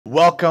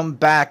Welcome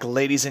back,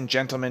 ladies and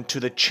gentlemen, to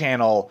the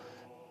channel.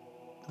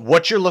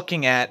 What you're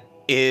looking at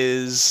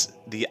is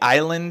the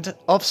island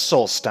of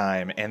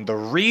Solstheim, and the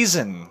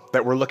reason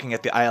that we're looking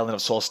at the island of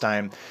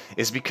Solstheim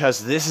is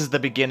because this is the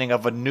beginning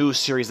of a new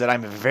series that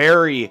I'm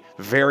very,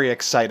 very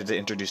excited to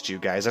introduce to you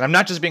guys. And I'm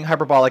not just being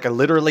hyperbolic, I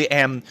literally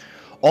am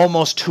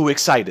almost too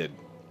excited.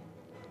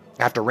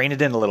 I have to rein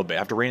it in a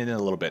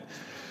little bit.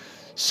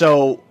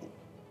 So,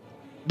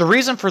 the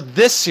reason for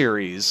this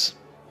series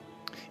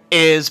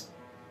is,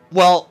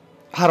 well,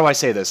 how do I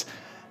say this?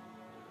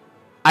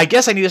 I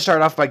guess I need to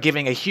start off by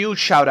giving a huge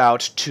shout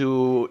out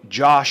to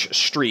Josh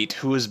Street,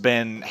 who has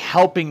been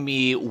helping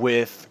me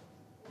with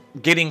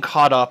getting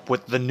caught up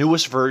with the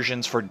newest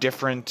versions for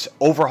different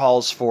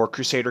overhauls for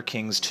Crusader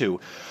Kings 2.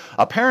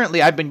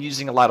 Apparently, I've been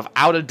using a lot of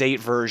out-of-date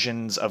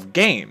versions of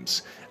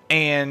games,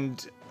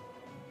 and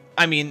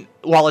I mean,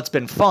 while it's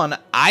been fun,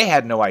 I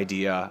had no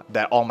idea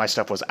that all my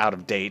stuff was out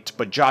of date,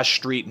 but Josh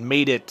Street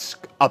made it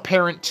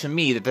apparent to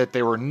me that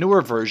there were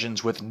newer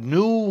versions with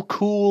new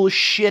cool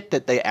shit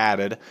that they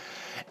added,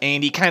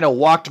 and he kind of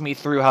walked me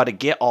through how to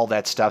get all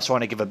that stuff, so I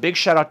want to give a big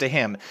shout out to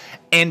him.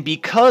 And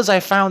because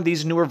I found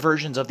these newer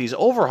versions of these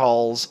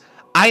overhauls,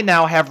 I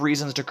now have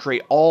reasons to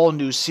create all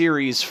new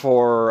series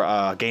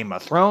for Game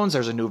of Thrones.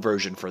 There's a new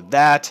version for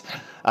that.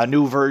 A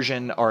new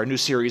version or a new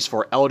series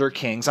for Elder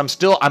Kings. I'm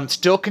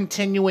still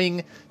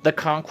continuing the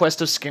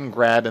conquest of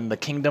Skingrad and the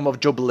kingdom of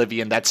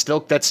Joeblivion.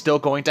 That's still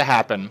going to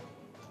happen.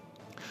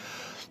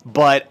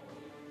 But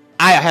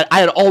I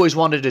had always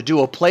wanted to do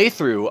a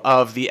playthrough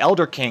of the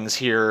Elder Kings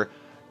here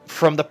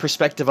from the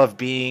perspective of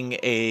being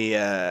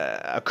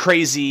a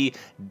crazy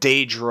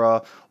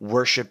Daedra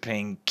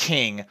worshipping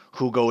king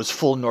who goes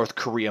full North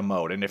Korea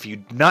mode. And if you're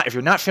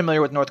not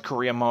familiar with North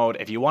Korea mode,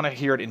 if you want to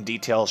hear it in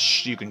detail,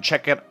 you can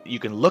check it. You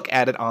can look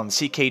at it on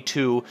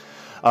CK2,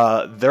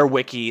 their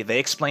wiki. They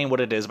explain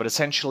what it is, but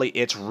essentially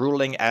it's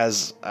ruling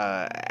as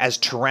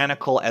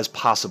tyrannical as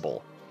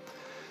possible.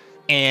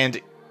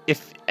 And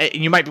if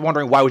you might be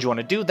wondering, why would you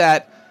want to do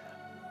that?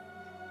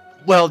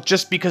 Well,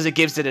 just because it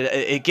gives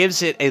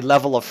it a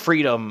level of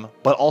freedom,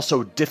 but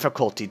also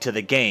difficulty to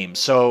the game.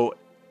 So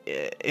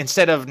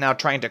instead of now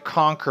trying to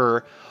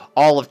conquer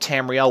all of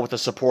Tamriel with the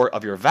support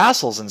of your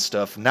vassals and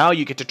stuff, now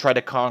you get to try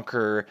to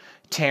conquer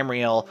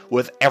Tamriel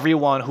with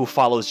everyone who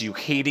follows you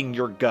hating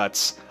your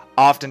guts.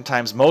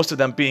 Oftentimes, most of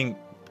them being,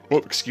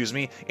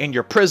 in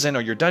your prison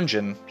or your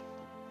dungeon,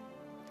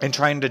 and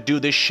trying to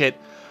do this shit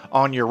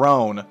on your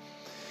own.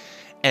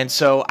 And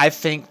so I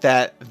think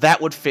that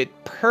would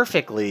fit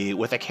perfectly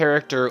with a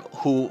character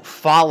who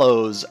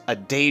follows a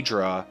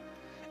Daedra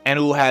and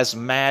who has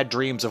mad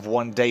dreams of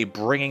one day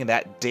bringing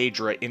that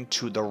Daedra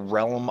into the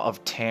realm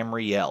of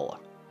Tamriel.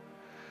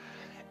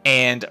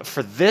 And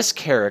for this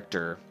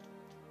character,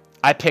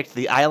 I picked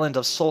the island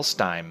of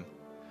Solstheim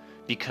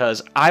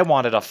because I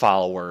wanted a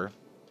follower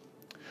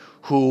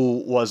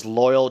who was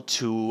loyal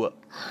to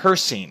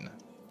Hircine,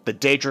 the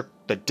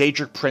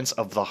Daedric Prince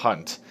of the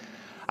Hunt.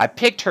 I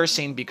picked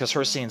Hircine because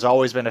Hircine's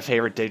always been a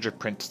favorite Daedric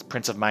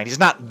prince of mine. He's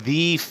not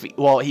the...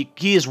 well,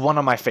 he is one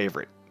of my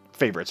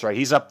favorites, right?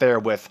 He's up there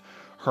with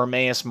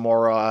Hermaeus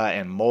Mora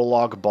and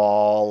Molag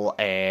Bal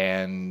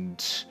and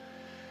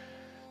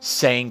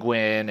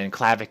Sanguine and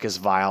Clavicus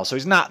Vile. So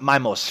he's not my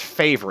most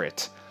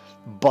favorite,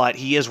 but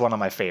he is one of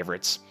my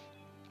favorites.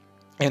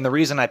 And the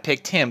reason I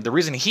picked him, the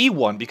reason he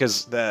won,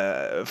 because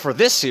for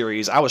this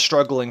series, I was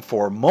struggling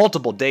for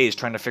multiple days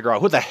trying to figure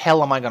out who the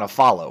hell am I going to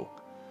follow?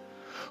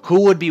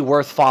 Who would be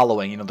worth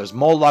following? You know, there's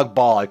Molag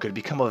Bal, I could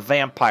become a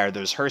vampire.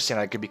 There's Hircine,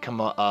 I could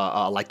become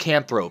a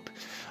lycanthrope.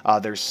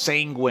 There's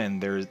Sanguine,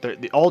 there's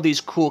all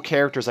these cool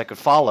characters I could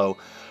follow.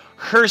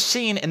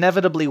 Hircine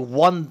inevitably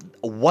won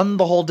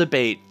the whole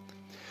debate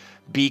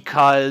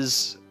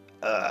because,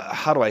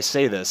 how do I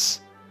say this?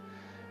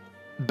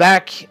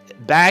 Back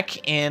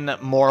in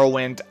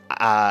Morrowind,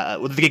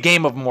 with the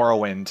game of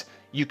Morrowind,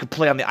 you could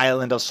play on the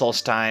island of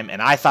Solstheim,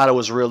 and I thought it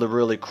was really,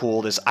 really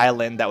cool. This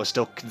island that was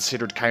still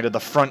considered kind of the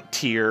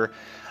frontier,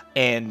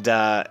 and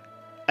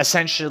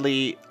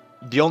essentially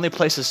the only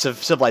place of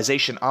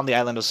civilization on the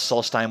island of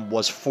Solstheim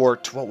was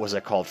Fort, what was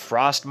it called?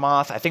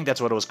 Frostmoth? I think that's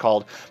what it was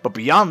called. But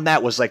beyond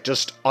that was like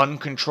just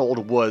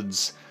uncontrolled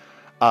woods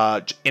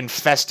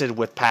infested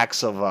with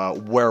packs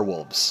of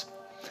werewolves.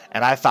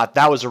 And I thought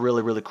that was a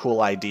really, really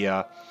cool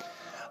idea.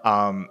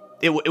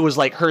 It was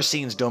like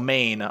Hircine's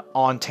domain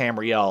on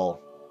Tamriel.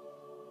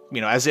 You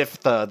know, as if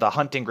the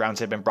hunting grounds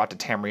had been brought to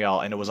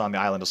Tamriel and it was on the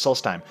island of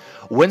Solstheim.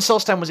 When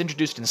Solstheim was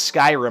introduced in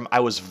Skyrim, I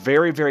was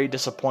very, very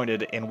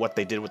disappointed in what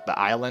they did with the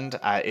island.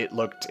 It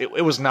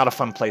was not a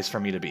fun place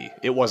for me to be.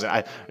 It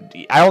wasn't.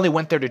 I only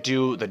went there to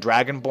do the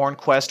Dragonborn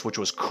quest, which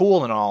was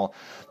cool and all,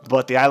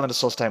 but the island of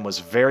Solstheim was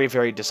very,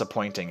 very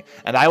disappointing.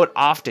 And I would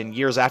often,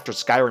 years after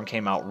Skyrim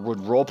came out, would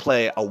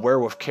roleplay a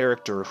werewolf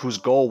character whose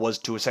goal was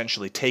to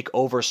essentially take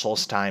over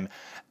Solstheim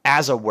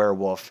as a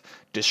werewolf,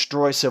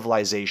 destroy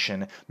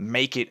civilization,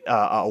 make it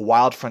a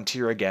wild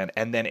frontier again,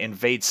 and then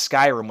invade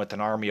Skyrim with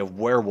an army of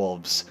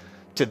werewolves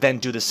to then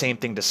do the same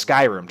thing to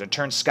Skyrim, to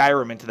turn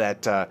Skyrim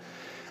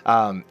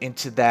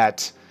into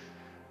that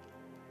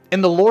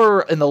In the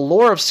lore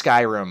of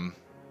Skyrim,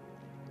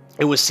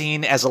 it was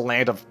seen as a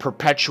land of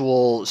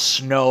perpetual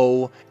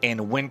snow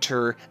and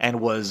winter, and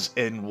was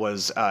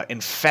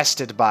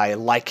infested by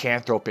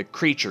lycanthropic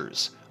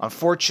creatures.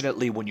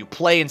 Unfortunately, when you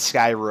play in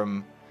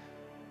Skyrim,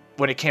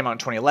 when it came out in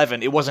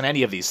 2011, it wasn't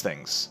any of these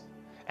things,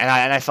 and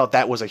I felt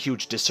that was a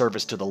huge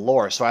disservice to the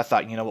lore. So I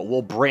thought, you know what,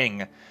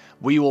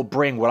 we will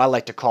bring what I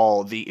like to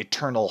call the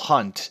Eternal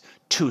Hunt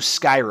to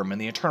Skyrim, and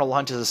the Eternal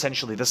Hunt is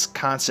essentially this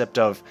concept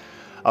of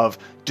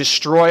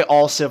destroy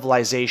all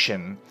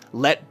civilization.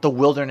 Let the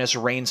wilderness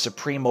reign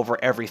supreme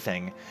over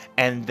everything,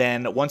 and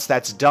then once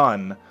that's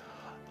done,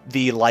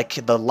 the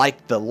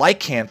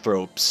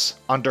lycanthropes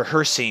under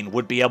Hircine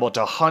would be able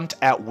to hunt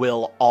at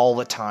will all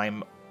the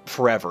time,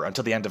 forever,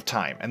 until the end of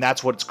time, and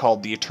that's what it's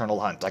called, the Eternal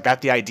Hunt. I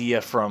got the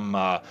idea from,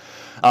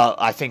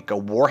 I think, a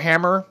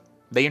Warhammer.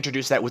 They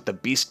introduced that with the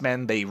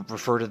Beastmen. They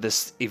refer to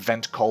this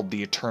event called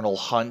the Eternal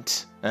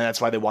Hunt, and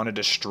that's why they want to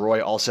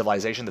destroy all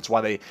civilization. That's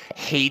why they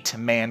hate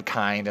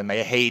mankind, and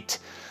they hate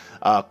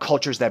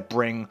cultures that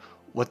bring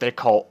what they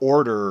call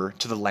order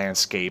to the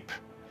landscape.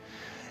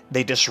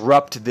 They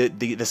disrupt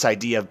this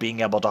idea of being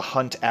able to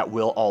hunt at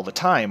will all the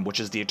time, which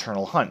is the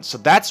Eternal Hunt. So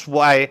that's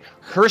why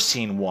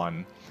Hircine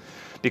won,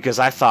 because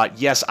I thought,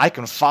 yes, I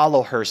can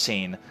follow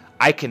Hircine.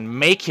 I can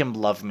make him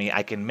love me.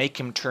 I can make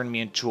him turn me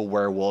into a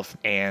werewolf,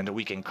 and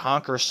we can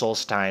conquer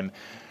Solstheim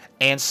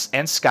and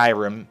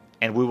Skyrim,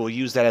 and we will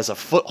use that as a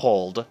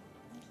foothold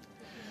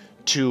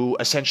to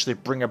essentially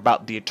bring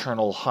about the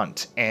Eternal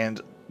Hunt. And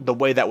the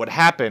way that would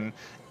happen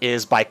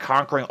is by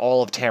conquering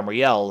all of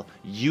Tamriel,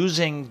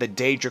 using the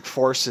Daedric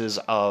forces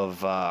of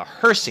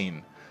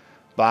Hircine.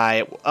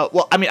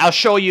 Well, I mean, I'll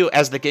show you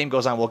as the game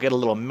goes on. We'll get a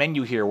little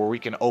menu here where we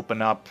can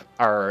open up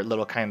our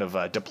little kind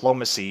of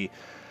diplomacy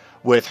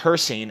with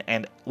Hircine,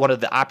 and one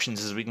of the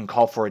options is we can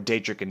call for a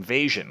Daedric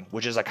invasion,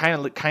 which is a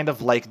kind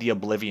of like the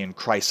Oblivion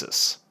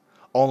Crisis.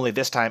 Only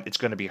this time it's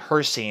going to be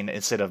Hircine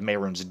instead of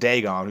Mehrunes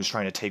Dagon, who's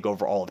trying to take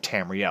over all of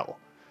Tamriel.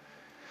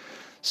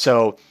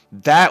 So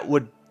that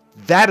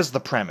is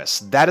the premise.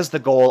 That is the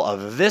goal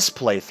of this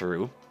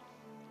playthrough.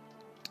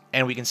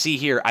 And we can see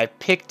here I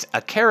picked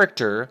a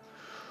character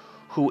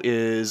who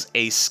is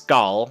a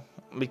Skull,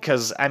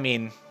 because, I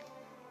mean,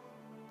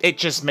 it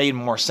just made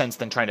more sense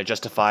than trying to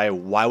justify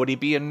why would he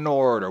be a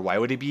Nord, or why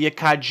would he be a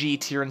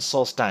Khajiit here in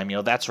Solstheim, you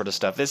know, that sort of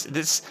stuff. This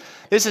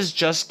is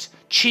just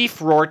Chief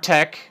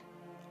Rortek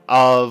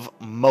of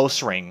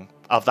Mosring,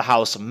 of the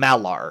House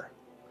Malar.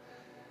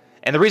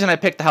 And the reason I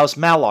picked the House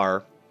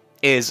Malar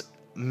is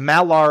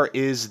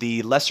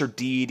the lesser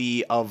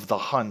deity of the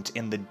hunt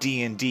in the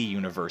D&D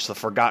universe, the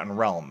Forgotten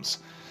Realms.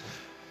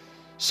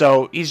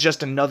 So he's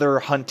just another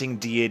hunting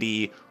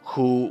deity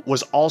who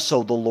was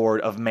also the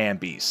Lord of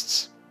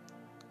Manbeasts.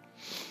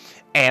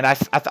 And I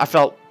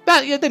felt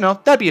that, you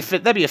know, that'd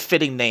be a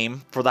fitting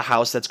name for the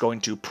house that's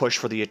going to push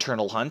for the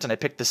Eternal Hunt. And I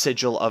picked the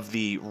sigil of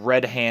the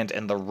red hand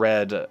and the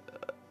red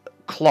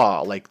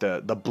claw, like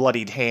the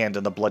bloodied hand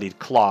and the bloodied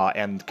claw,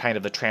 and kind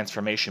of the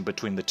transformation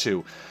between the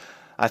two.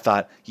 I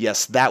thought,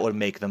 yes, that would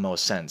make the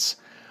most sense.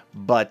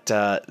 But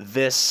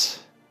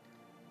this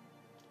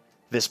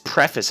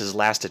preface has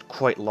lasted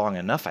quite long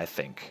enough, I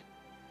think.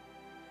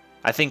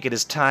 I think it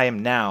is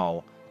time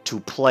now to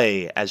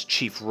play as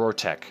Chief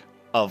Rortek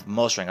of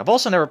Mosring. I've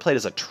also never played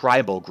as a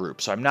tribal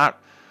group, so I'm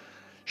not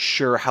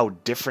sure how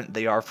different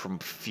they are from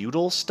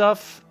feudal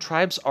stuff.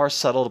 Tribes are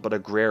settled but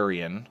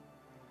agrarian.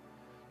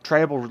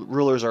 Tribal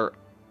rulers are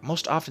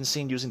most often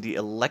seen using the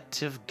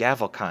elective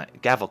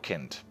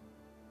Gavelkind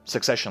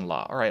succession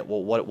law. Alright,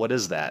 well, what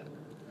is that?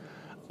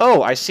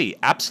 Oh, I see.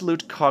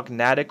 Absolute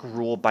cognatic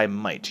rule by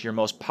might. Your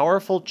most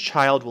powerful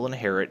child will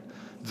inherit,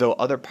 though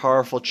other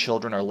powerful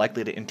children are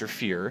likely to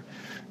interfere.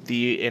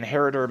 The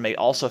inheritor may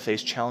also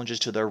face challenges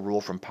to their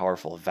rule from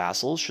powerful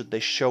vassals should they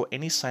show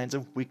any signs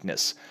of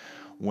weakness.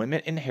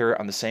 Women inherit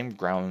on the same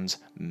grounds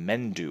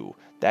men do.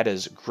 That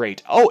is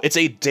great. Oh, it's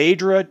a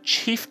Daedra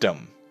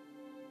chiefdom.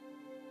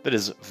 That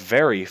is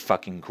very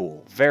fucking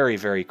cool. Very,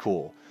 very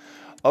cool.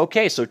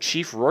 Okay, so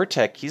Chief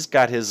Rortek, he's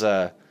got his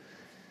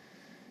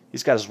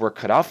work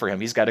cut out for him.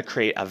 He's got to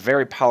create a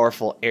very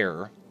powerful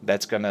heir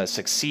that's going to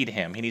succeed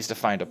him. He needs to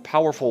find a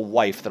powerful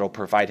wife that'll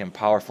provide him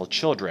powerful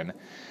children.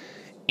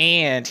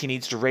 And he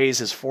needs to raise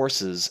his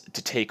forces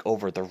to take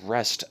over the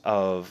rest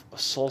of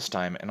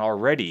Solstheim. And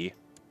already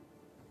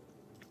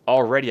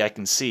I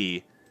can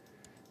see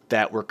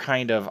that we're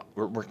kind of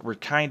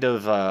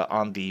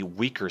on the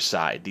weaker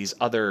side. These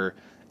other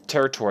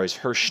territories,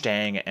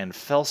 Hircine and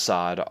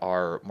Felsad,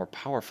 are more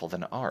powerful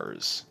than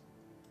ours.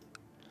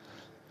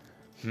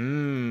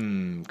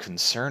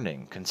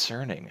 Concerning.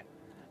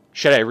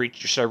 Should I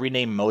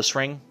rename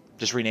Mosring?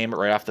 Just rename it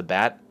right off the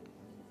bat?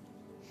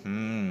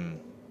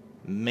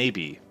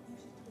 Maybe.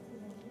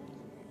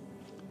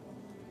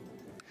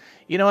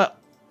 You know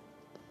what?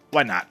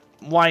 Why not?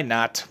 Why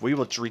not? We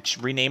will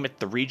rename it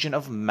the region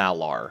of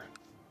Malar.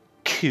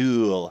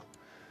 Cool.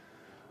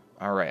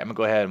 Alright, I'm going to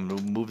go ahead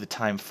and move the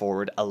time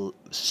forward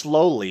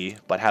slowly,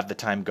 but have the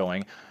time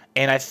going.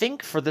 And I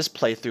think for this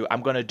playthrough,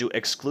 I'm going to do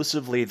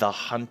exclusively the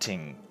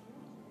hunting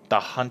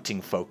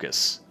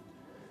focus.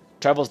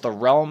 Travels the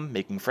realm,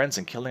 making friends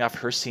and killing off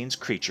Hircine's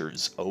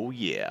creatures. Oh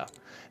yeah.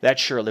 That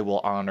surely will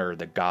honor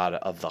the god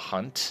of the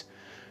hunt.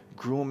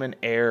 Groom an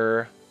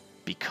heir.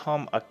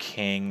 Become a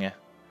king.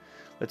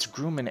 Let's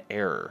groom an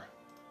heir.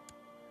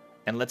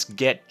 And let's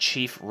get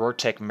Chief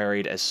Rortek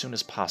married as soon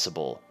as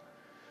possible.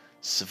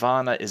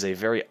 Svanna is a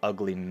very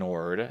ugly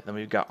Nord. Then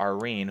we've got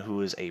Arene,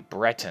 who is a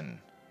Breton.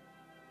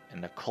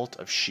 In the cult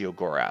of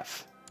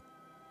Sheogorath.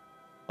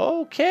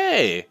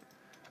 Okay.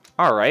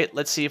 Alright,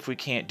 let's see if we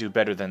can't do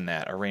better than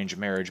that. Arrange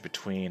marriage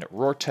between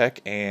Rortek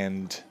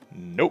and...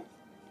 Nope.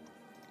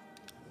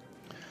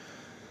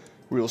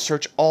 We will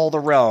search all the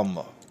realm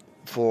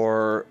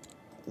for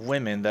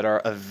women that are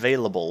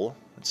available.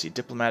 Let's see,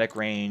 diplomatic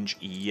range,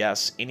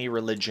 yes. Any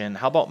religion.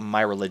 How about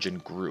my religion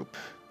group?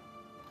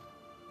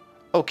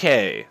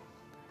 Okay.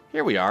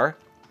 Here we are.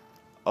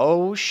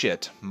 Oh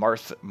shit.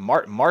 Marta,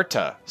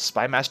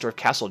 Spymaster of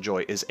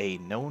Castlejoy, is a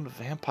known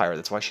vampire.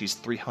 That's why she's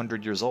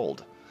 300 years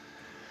old.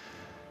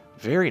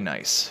 Very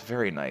nice,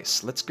 very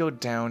nice. Let's go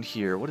down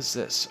here. What is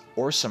this?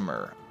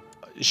 Orsimer.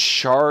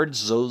 Shard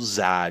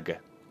Zozag.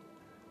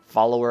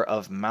 Follower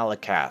of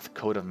Malakath.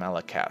 Code of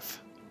Malakath.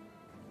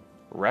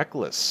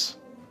 Reckless.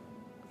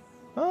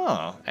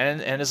 Oh,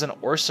 and is an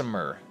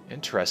Orsimer.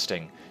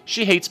 Interesting.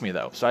 She hates me,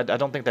 though, so I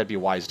don't think that'd be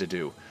wise to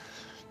do.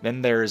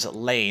 Then there's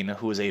Lane,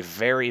 who is a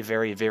very,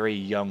 very, very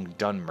young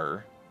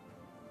Dunmer,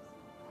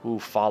 who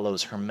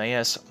follows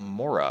Hermaeus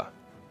Mora.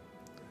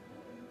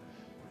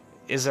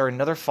 Is there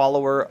another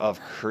follower of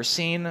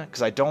Hircine?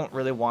 Because I don't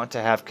really want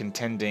to have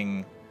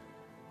contending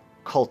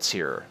cults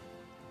here.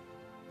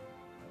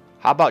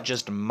 How about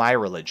just my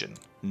religion?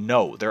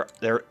 No,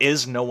 there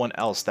is no one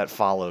else that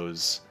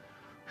follows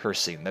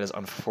Hircine. That is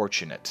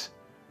unfortunate.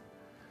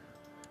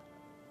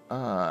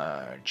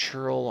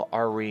 Churl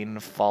Arene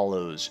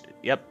follows...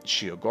 Yep,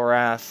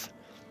 Sheogorath.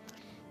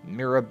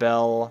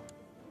 Mirabelle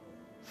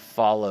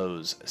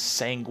follows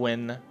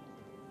Sanguine.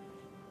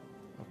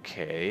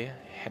 Okay,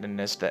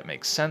 Hedonist, that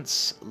makes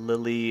sense.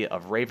 Lily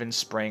of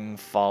Ravenspring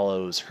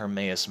follows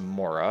Hermaeus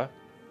Mora.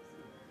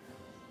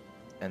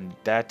 And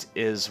that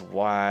is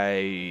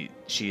why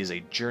she is a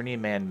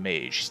journeyman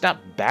mage. She's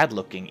not bad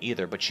looking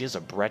either, but she is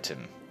a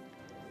Breton.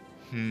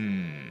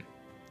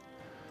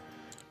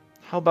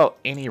 How about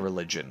any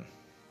religion?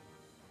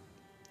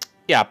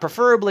 Yeah,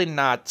 preferably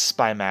not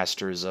spy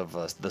masters of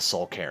the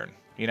Soul Cairn.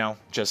 You know,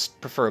 just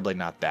preferably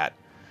not that.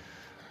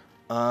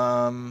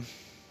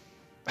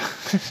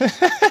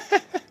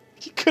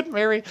 He could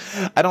marry.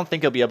 I don't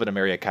think he'll be able to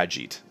marry a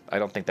Khajiit. I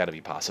don't think that'd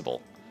be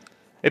possible.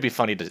 It'd be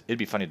funny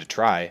to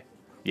try.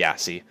 Yeah,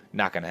 see,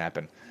 not gonna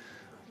happen.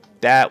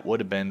 That would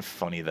have been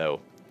funny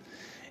though.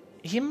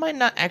 He might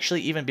not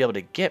actually even be able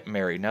to get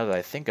married now that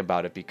I think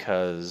about it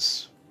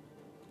because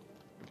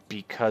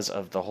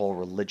of the whole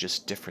religious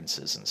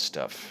differences and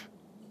stuff.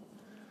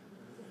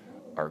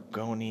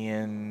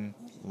 Argonian,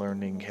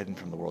 learning hidden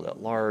from the world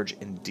at large,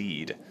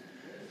 indeed.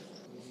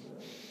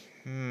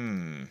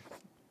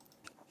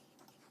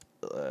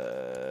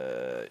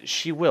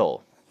 She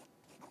will.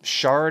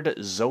 Shard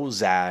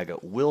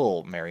Zozag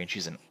will marry, and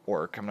she's an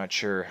orc. I'm not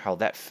sure how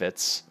that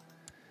fits.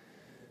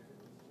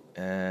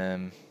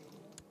 I'm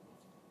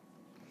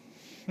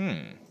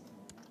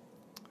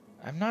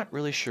not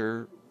really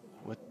sure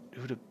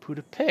who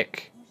to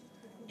pick.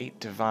 8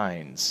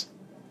 divines.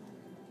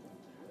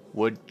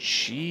 Would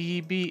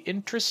she be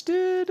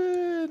interested?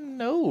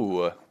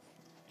 No.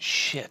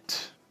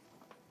 Shit.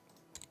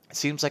 It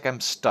seems like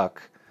I'm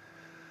stuck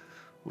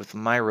with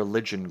my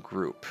religion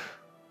group.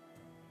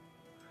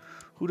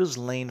 Who does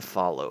Lane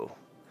follow?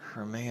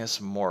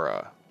 Hermaeus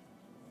Mora.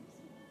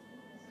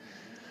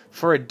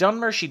 For a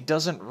Dunmer, she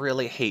doesn't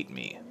really hate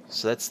me.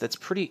 So that's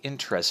pretty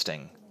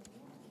interesting.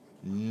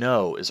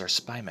 No is our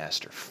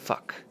spymaster.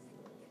 Fuck.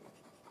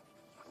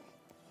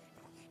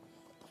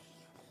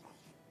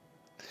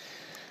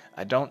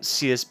 I don't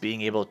see us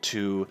being able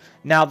to...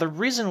 Now, the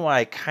reason why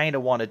I kind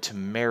of wanted to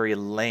marry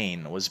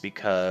Lane was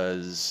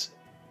because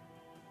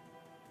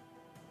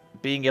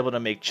being able to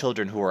make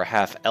children who are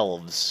half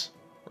elves,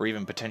 or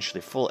even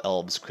potentially full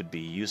elves, could be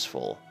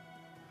useful.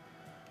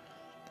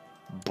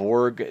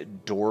 Borg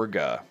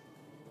Dorga.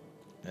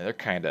 Yeah, they're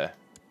kind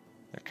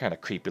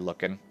of creepy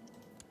looking.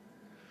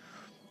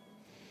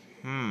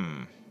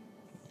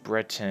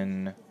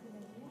 Breton.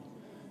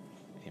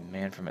 A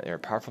man from... They're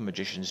powerful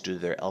magicians due to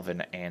their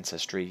elven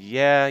ancestry.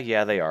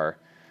 Yeah, they are.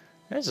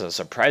 There's a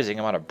surprising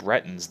amount of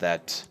Bretons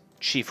that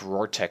Chief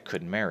Rortek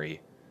could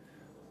marry.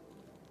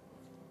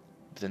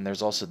 But then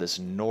there's also this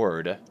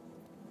Nord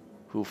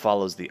who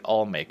follows the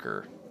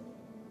Allmaker.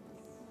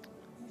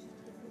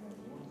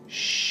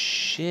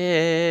 Shit.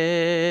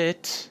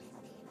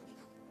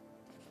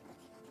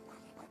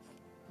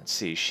 Let's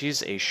see.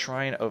 She's a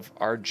Shrine of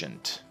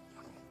Argent.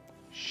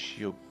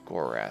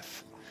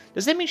 Sheogorath.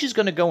 Does that mean she's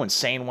going to go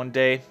insane one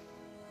day?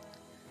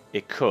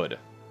 It could.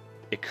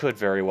 It could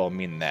very well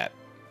mean that.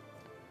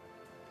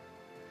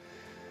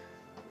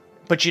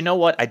 But you know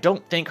what? I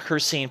don't think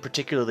Hircine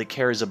particularly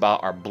cares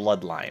about our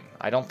bloodline.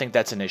 I don't think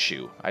that's an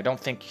issue. I don't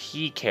think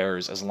he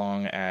cares as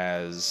long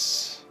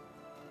as...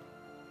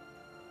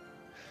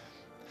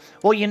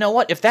 Well, you know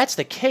what? If that's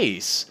the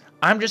case,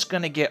 I'm just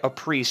going to get a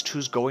priest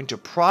who's going to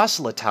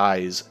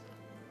proselytize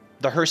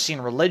the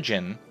Hircine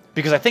religion,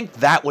 because I think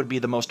that would be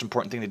the most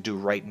important thing to do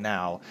right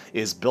now,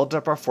 is build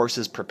up our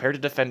forces, prepare to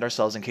defend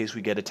ourselves in case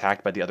we get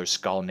attacked by the other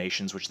Skull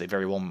nations, which they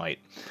very well might,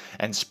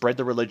 and spread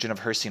the religion of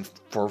Hircine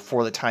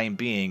for the time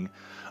being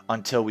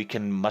until we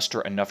can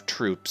muster enough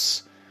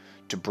troops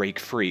to break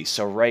free.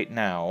 So right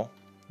now,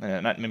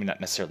 maybe not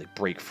necessarily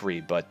break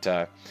free, but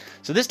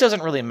so this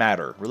doesn't really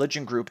matter.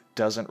 Religion group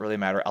doesn't really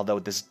matter, although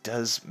this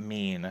does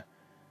mean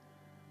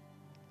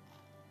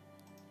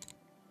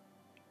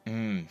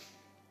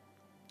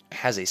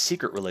has a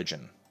secret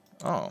religion.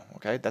 Oh,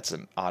 okay, that's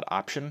an odd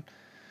option.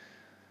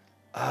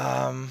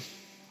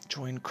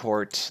 Join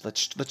court.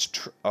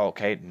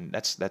 Okay,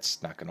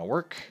 that's not gonna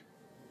work.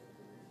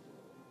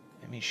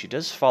 I mean, she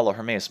does follow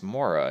Hermaeus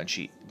Mora,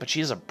 but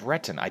she is a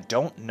Breton. I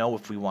don't know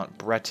if we want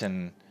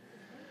Bretons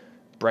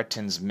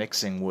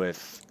mixing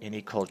with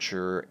any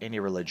culture, any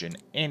religion.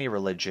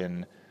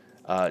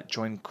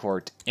 Join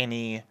court,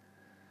 any.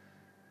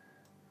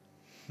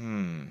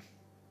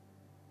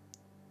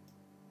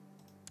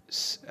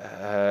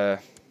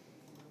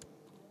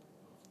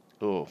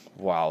 Oh,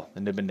 wow. The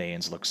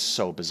Nibanaeans look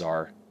so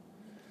bizarre.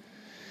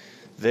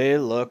 They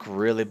look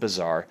really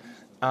bizarre.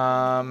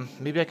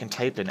 Maybe I can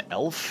type in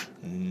elf?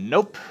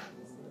 Nope.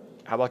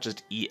 How about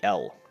just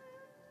EL?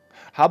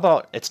 How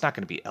about, it's not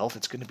going to be elf,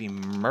 it's going to be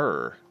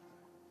Mer.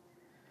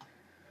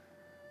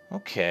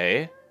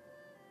 Okay.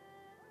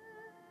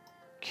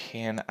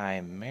 Can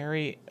I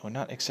marry, or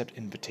not accept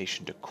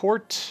invitation to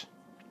court?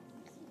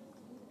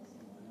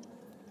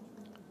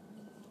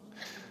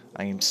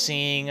 I am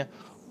seeing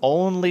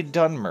only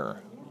Dunmer.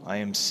 I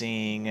am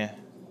seeing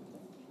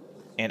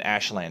and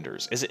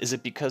Ashlanders. Is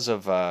it because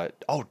of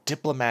oh,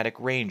 diplomatic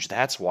range?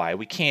 That's why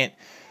we can't.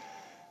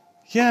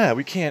 Yeah,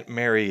 we can't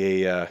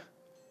marry a.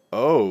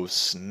 Oh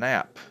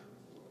snap!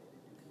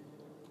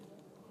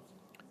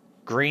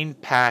 Green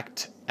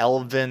Pact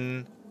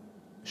Elven.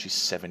 She's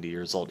 70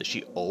 years old. Is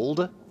she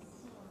old?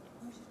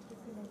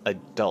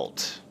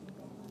 Adult.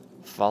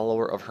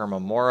 Follower of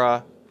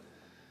Hermamora.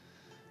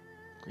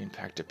 Green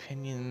Pact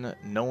Opinion.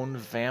 Known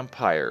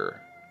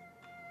vampire.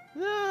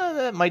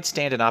 That might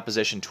stand in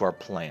opposition to our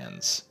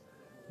plans.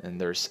 And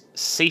there's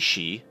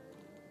Seishi.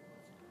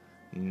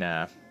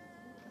 Nah.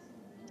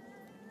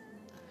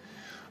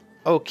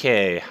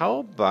 Okay, how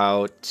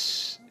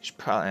about...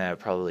 I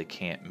probably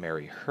can't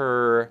marry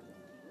her.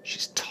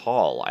 She's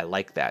tall. I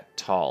like that.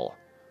 Tall.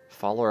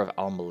 Follower of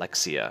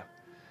Almalexia.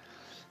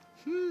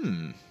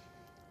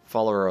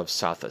 Follower of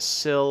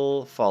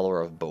Sathasil.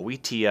 Follower of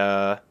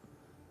Boetia.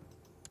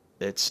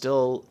 It's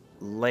still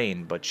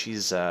Lane, but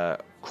she's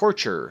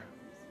Corcher.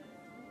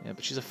 Yeah,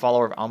 but she's a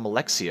follower of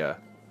Almalexia.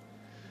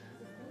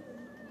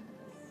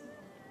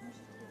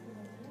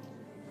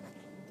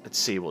 Let's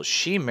see, will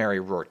she marry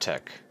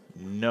Rortek?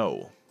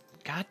 No.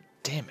 God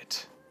damn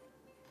it.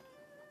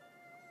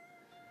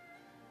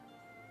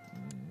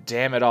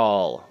 Damn it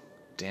all.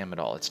 Damn it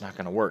all. It's not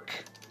going to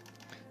work.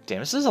 Damn,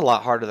 this is a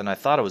lot harder than I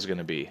thought it was going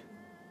to be.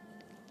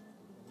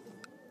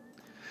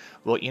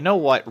 Well, you know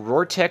what?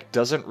 Rortek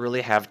doesn't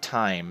really have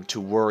time to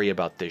worry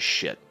about this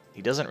shit.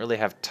 He doesn't really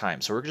have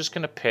time. So we're just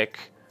going to pick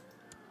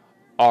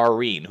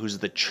Arene, who's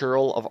the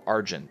Churl of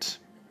Argent.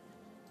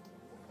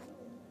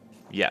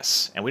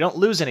 Yes, and we don't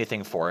lose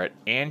anything for it.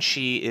 And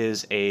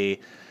she's the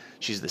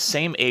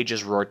same age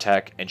as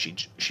Rortek, and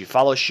she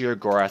follows Sheer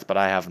Gorath, but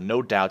I have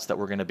no doubts that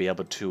we're going to be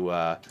able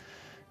to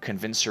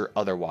convince her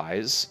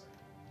otherwise.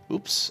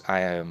 Oops,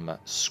 I am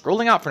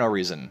scrolling out for no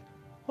reason.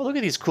 Oh, look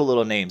at these cool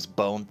little names.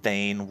 Bone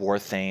Thane, War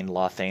Thane,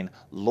 Law Thane,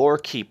 Lore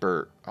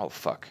Keeper. Oh,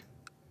 fuck.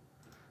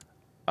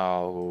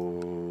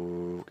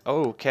 Oh,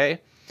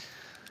 okay.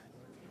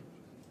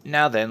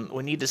 Now then,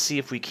 we need to see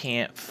if we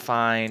can't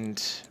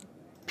find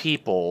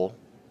people.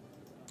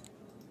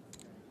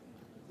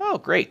 Oh,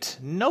 great.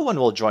 No one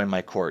will join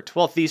my court.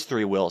 Well, if these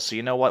three will, so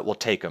you know what? We'll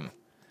take them.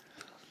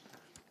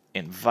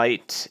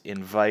 Invite,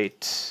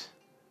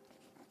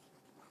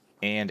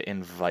 and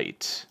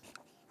invite.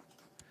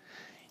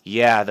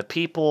 Yeah, the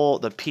people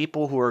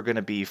who are going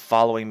to be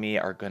following me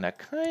are going to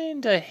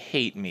kind of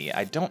hate me.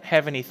 I don't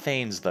have any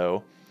Thanes,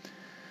 though.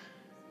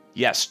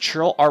 Yes,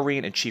 Churl,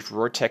 Arene, and Chief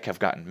Rortek have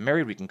gotten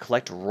married. We can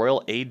collect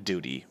royal aid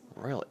duty.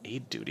 Royal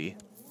aid duty?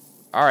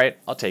 Alright,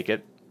 I'll take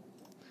it.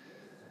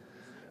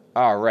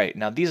 Alright,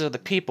 now these are the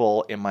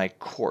people in my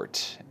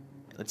court.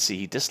 Let's see,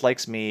 he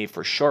dislikes me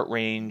for short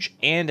range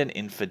and an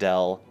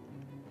infidel.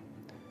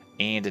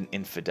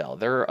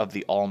 They're of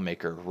the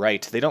Allmaker,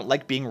 right. They don't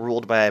like being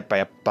ruled by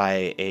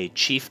a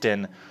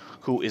chieftain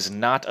who is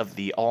not of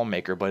the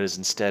Allmaker, but is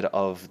instead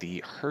of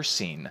the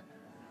Hircine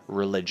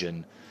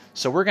religion.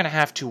 So we're going to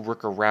have to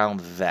work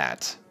around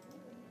that.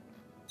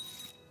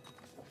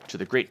 To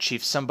the Great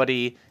Chief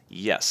somebody,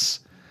 yes.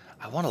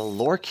 I want a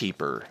Lore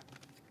Keeper.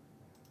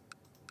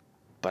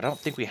 But I don't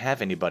think we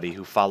have anybody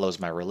who follows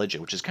my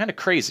religion, which is kind of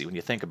crazy when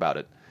you think about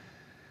it.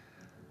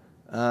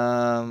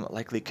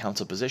 Likely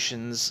council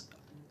positions.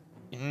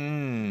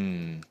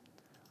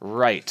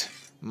 Right.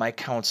 My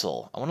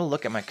council. I want to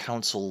look at my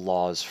council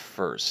laws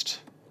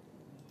first.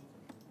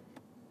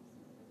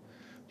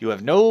 You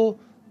have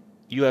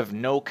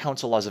no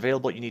council laws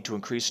available. You need to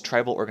increase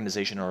tribal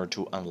organization in order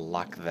to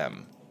unlock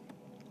them.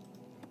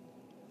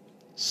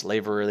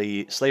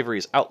 Slavery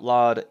is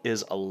outlawed,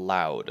 is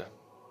allowed.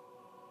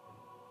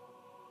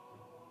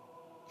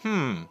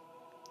 You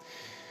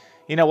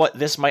know what?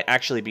 This might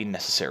actually be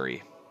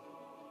necessary.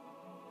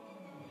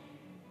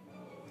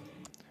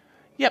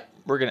 Yep,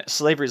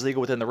 slavery is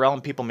legal within the realm.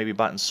 People may be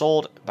bought and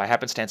sold by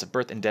happenstance of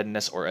birth,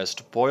 indebtedness, or as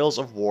spoils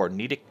of war.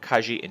 Nidic,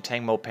 Kaji, and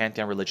Tangmo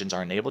pantheon religions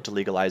are unable to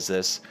legalize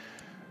this.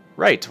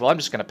 Right, well, I'm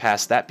just going to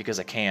pass that because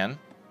I can.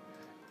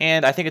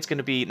 And I think it's going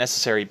to be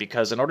necessary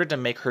because in order to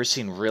make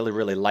Hircine really,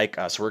 really like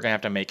us, we're going to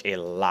have to make a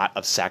lot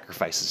of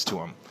sacrifices to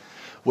him.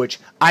 Which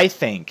I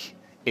think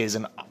is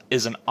an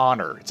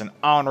honor. It's an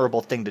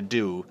honorable thing to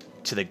do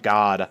to the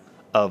god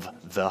of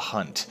the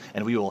hunt.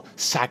 And we will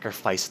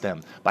sacrifice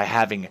them by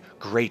having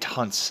great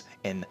hunts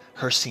in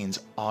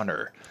Hircine's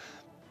honor.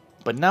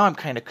 But now I'm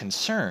kind of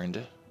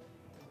concerned.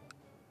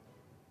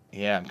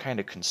 Yeah, I'm kind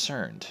of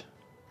concerned.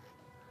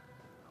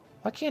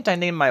 Why can't I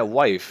name my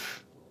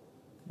wife?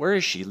 Where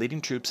is she?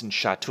 Leading troops in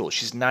Shatul.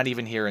 She's not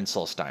even here in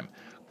Solstheim.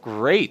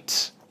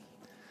 Great.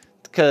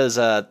 Because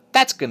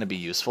that's going to be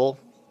useful.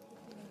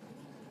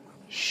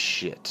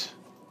 Shit.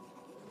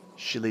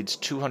 She leads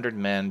 200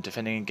 men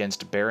defending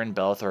against Baron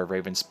Belethor of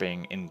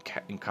Ravenspring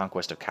in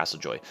conquest of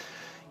Castlejoy.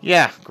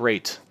 Yeah,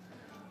 great.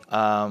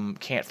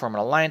 Can't form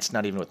an alliance,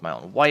 not even with my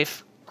own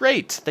wife.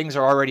 Great. Things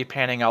are already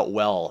panning out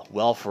well.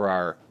 Well for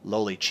our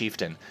lowly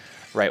chieftain.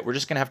 Right, we're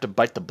just going to have to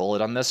bite the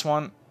bullet on this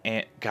one.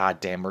 And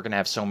goddamn, we're going to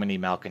have so many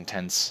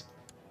malcontents.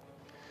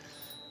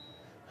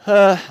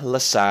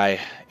 Lasai.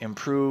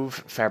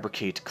 Improve,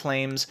 fabricate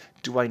claims.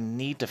 Do I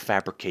need to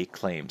fabricate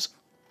claims?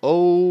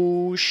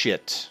 Oh,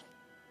 shit.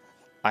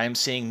 I am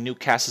seeing new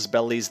casus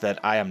bellis that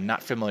I am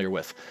not familiar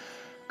with.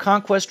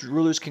 Conquest,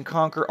 rulers can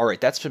conquer. Alright,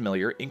 that's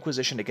familiar.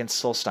 Inquisition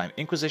against Solstheim.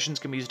 Inquisitions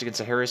can be used against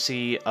the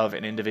heresy of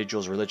an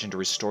individual's religion to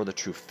restore the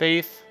true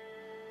faith.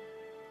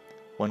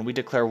 When we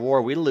declare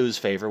war, we lose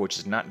favor, which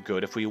is not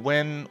good. If we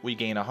win, we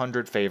gain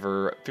 100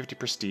 favor, 50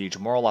 prestige,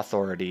 moral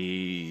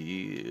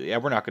authority. Yeah,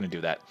 we're not going to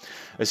do that.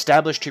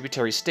 Establish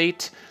tributary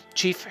state.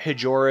 Chief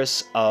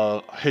Hejordis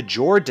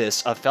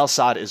of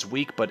Felsad is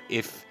weak, but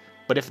if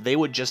they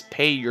would just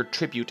pay your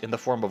tribute in the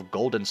form of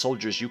golden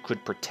soldiers, you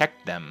could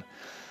protect them.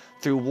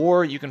 Through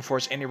war, you can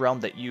force any realm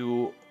that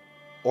you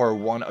or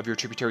one of your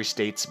tributary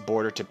states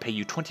border to pay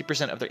you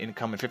 20% of their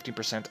income and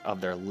 15%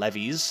 of their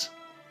levies.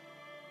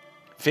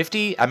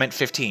 50? I meant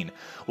 15.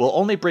 Will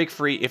only break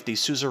free if the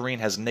suzerain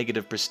has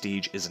negative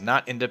prestige, is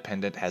not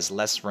independent, has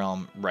less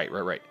realm. Right.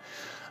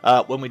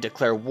 When we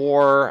declare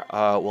war,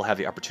 we'll have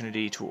the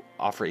opportunity to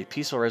offer a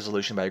peaceful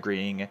resolution by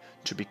agreeing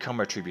to become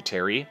a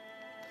tributary.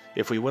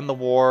 If we win the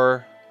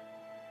war,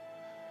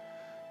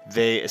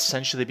 they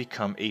essentially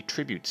become a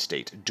tribute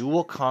state.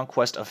 Dual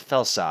conquest of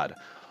Felsad.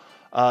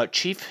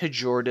 Chief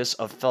Hejordis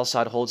of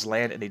Felsad holds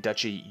land in a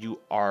duchy you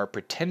are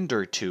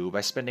pretender to. By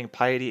spending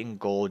piety and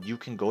gold, you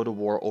can go to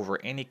war over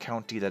any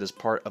county that is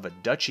part of a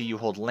duchy you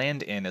hold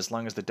land in, as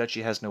long as the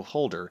duchy has no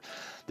holder.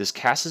 This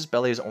casus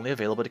belli is only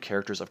available to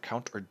characters of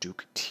count or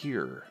duke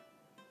tier.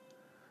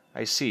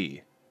 I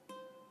see.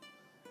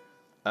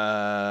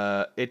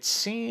 It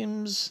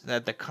seems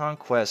that the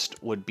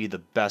conquest would be the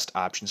best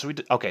option. So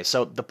okay,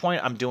 so the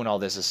point I'm doing all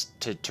this is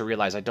to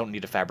realize I don't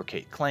need to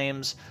fabricate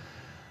claims.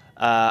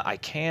 I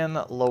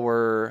can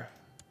lower...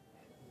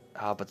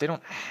 but they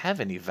don't have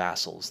any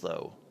vassals,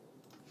 though.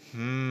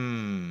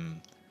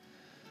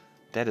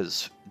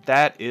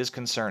 That is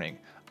concerning.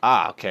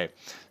 Okay.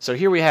 So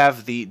here we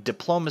have the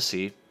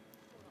diplomacy.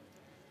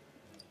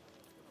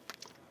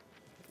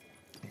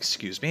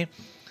 Excuse me.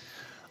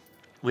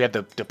 We have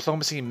the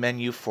diplomacy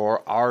menu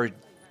for our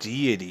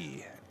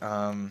deity.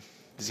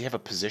 Does he have a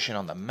position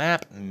on the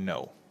map?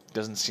 No.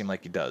 Doesn't seem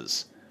like he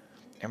does.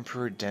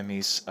 Emperor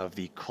Demis of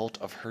the Cult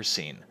of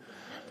Hircine.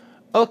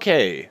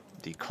 Okay,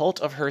 the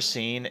Cult of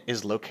Hircine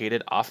is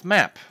located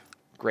off-map.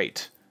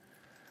 Great.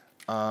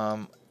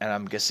 And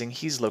I'm guessing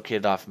he's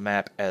located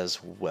off-map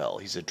as well.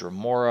 He's a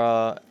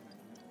Dremora.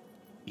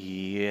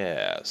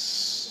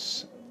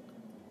 Yes.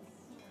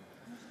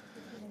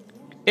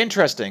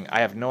 Interesting. I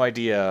have no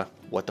idea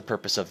what the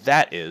purpose of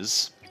that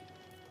is.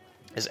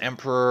 Is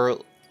Emperor...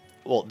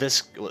 Well,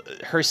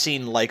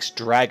 Hircine likes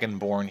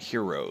dragonborn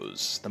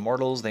heroes. The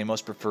mortals they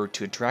most prefer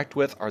to interact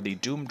with are the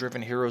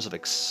doom-driven heroes of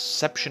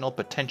exceptional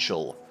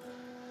potential.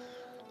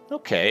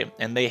 Okay,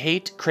 and they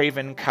hate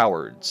craven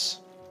cowards.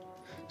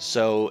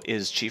 So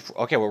is Chief...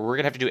 Okay, well, we're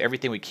gonna have to do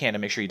everything we can to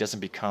make sure he doesn't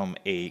become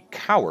a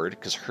coward,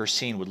 because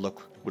Hircine would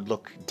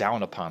look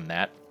down upon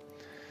that.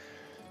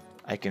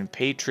 I can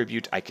pay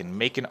tribute. I can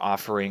make an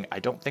offering. I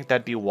don't think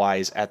that'd be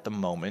wise at the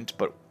moment,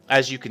 but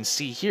as you can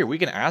see here, we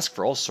can ask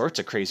for all sorts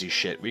of crazy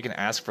shit. We can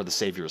ask for the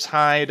Savior's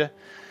Hide.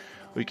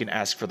 We can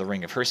ask for the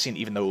Ring of Hircine,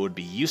 even though it would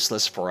be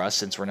useless for us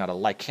since we're not a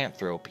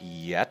lycanthrope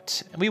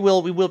yet. And we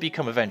will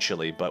become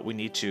eventually, but we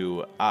need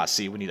to...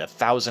 see, we need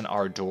 1,000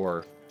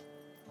 Ardor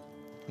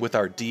with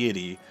our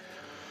deity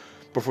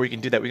before we can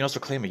do that. We can also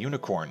claim a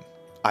unicorn.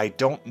 I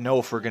don't know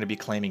if we're going to be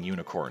claiming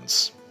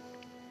unicorns.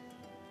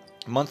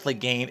 Monthly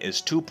gain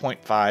is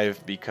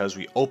 2.5 because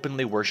we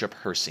openly worship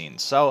Hircine.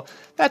 So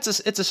it's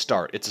a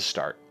start. It's a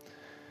start.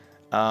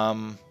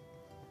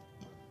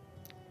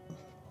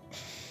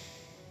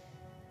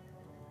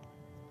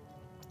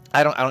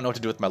 I don't know what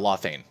to do with my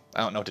Lothane.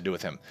 I don't know what to do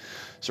with him.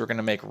 So we're going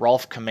to make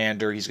Rolf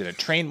commander. He's going to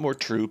train more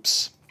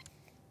troops.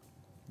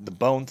 The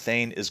Bone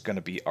Thane is going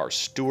to be our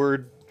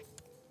steward.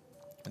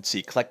 Let's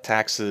see, collect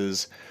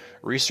taxes,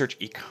 research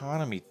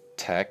economy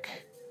tech,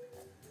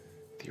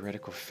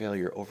 theoretical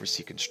failure,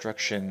 oversee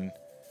construction.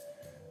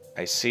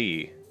 I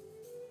see.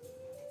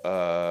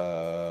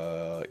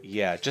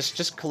 Yeah,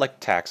 just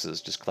collect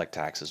taxes. Just collect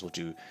taxes. We'll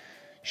do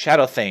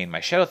Shadow Thane. My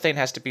Shadow Thane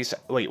has to be...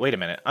 Wait a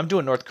minute. I'm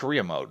doing North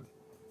Korea mode.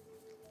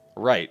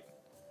 Right.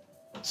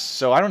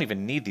 So I don't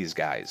even need these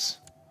guys.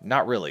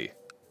 Not really.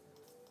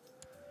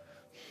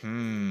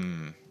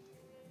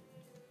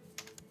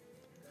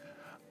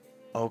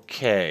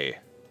 Okay.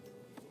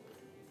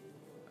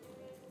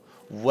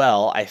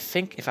 Well, I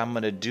think if I'm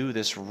going to do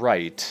this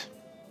right...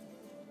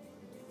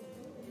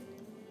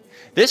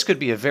 This could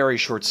be a very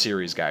short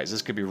series, guys.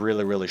 This could be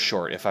really, really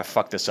short if I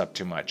fuck this up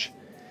too much.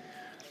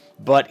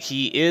 But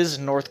he is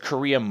North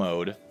Korea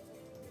mode.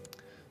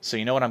 So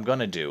you know what I'm going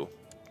to do?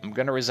 I'm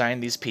going to resign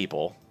these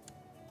people.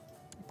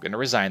 I'm going to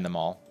resign them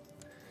all.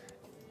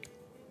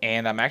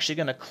 And I'm actually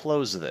going to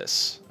close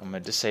this. I'm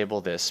going to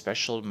disable this.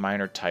 Special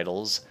minor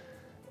titles.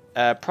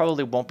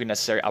 Probably won't be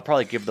necessary. I'll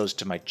probably give those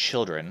to my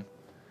children.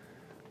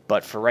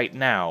 But for right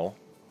now...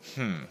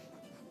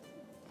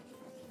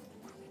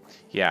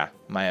 Yeah,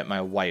 my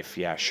wife,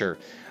 yeah, sure.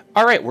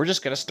 Alright, we're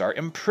just going to start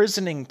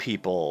imprisoning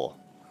people.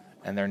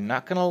 And they're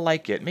not going to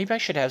like it. Maybe I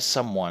should have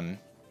someone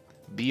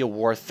be a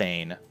war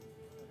thane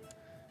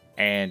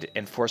and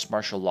enforce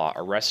martial law.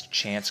 Arrest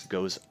chance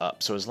goes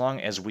up. So as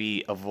long as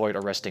we avoid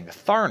arresting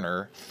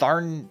Tharner,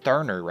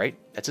 right?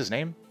 That's his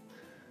name?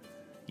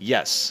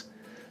 Yes.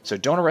 So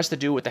don't arrest the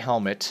dude with the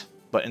helmet,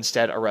 but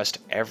instead arrest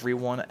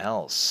everyone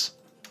else.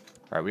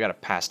 Alright, we got to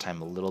pass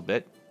time a little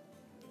bit.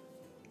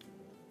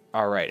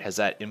 Alright, has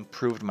that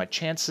improved my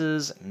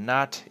chances?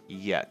 Not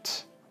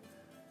yet.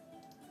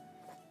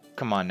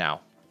 Come on now.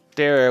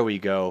 There we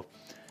go.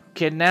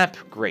 Kidnap?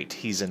 Great,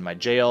 he's in my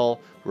jail.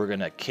 We're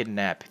gonna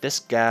kidnap this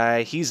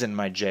guy. He's in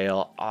my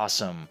jail.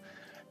 Awesome.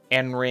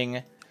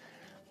 N-ring.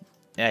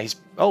 Yeah, he's...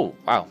 Oh,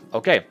 wow.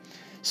 Okay.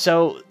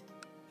 So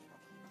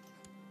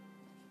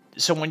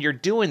when you're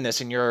doing this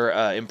and you're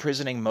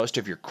imprisoning most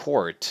of your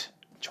court...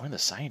 Join the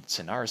Science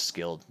and Arts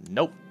Guild.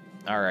 Nope.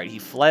 Alright, he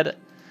fled...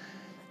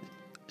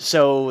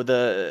 So,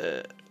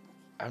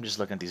 I'm just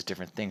looking at these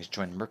different things.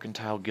 Join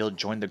Mercantile Guild,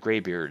 join the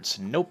Greybeards.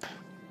 Nope.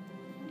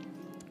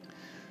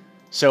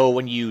 So,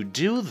 when you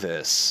do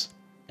this,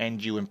 and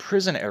you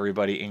imprison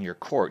everybody in your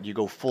court, you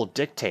go full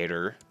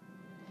dictator.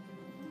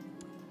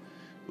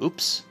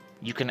 Oops.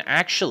 You can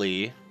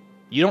actually...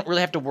 You don't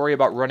really have to worry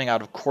about running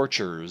out of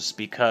courtiers,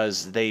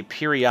 because they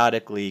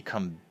periodically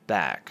come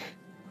back.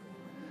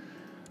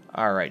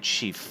 Alright,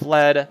 she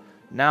fled.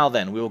 Now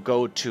then, we'll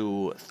go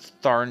to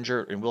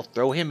Tharnger, and we'll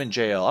throw him in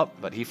jail. Oh,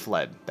 but he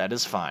fled. That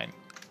is fine.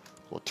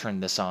 We'll turn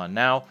this on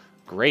now.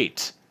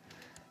 Great.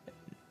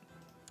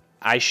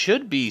 I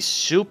should be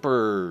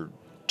super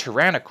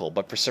tyrannical,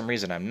 but for some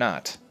reason I'm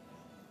not.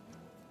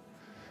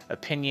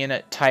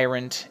 Opinion,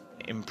 tyrant,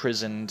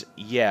 imprisoned,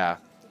 yeah.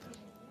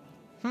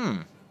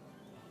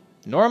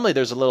 Normally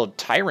there's a little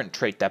tyrant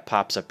trait that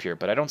pops up here,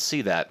 but I don't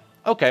see that.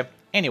 Okay,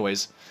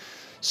 anyways.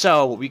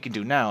 So, what we can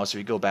do now is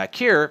we go back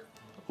here...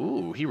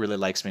 Ooh, he really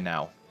likes me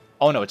now.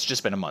 Oh no, it's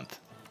just been a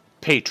month.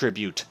 Pay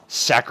tribute.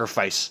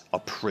 Sacrifice a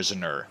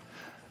prisoner.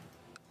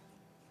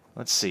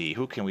 Let's see,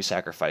 who can we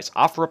sacrifice?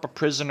 Offer up a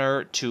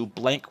prisoner to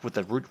blank with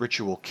a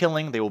ritual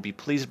killing. They will be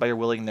pleased by your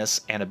willingness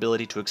and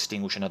ability to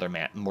extinguish another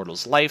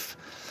mortal's life.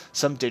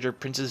 Some Daedric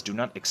princes do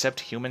not accept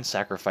human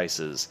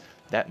sacrifices.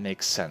 That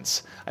makes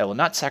sense. I will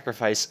not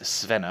sacrifice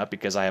Svenna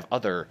because I have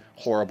other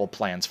horrible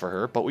plans for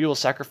her, but we will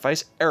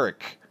sacrifice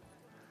Eric.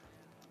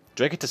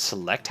 Do I get to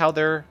select how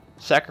they're...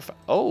 Sacrifice.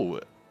 Oh,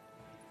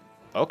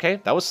 okay.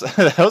 That was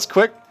that was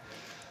quick.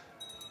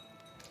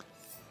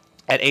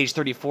 At age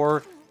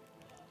 34,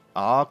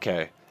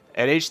 okay.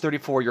 At age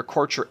 34, your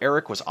courtier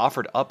Eric was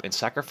offered up and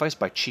sacrificed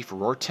by Chief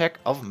Rortek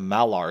of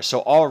Malar.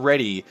 So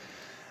already,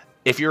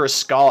 if you're a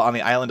Skull on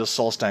the island of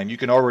Solstheim, you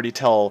can already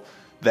tell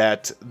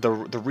that the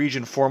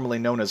region formerly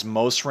known as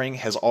Mosring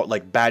has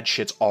bad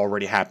shit's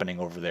already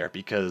happening over there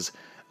because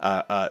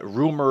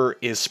rumor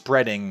is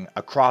spreading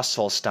across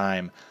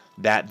Solstheim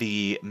that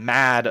the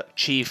mad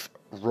Chief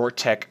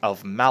Rortek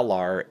of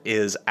Malar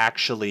is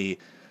actually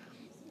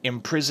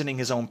imprisoning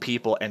his own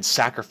people and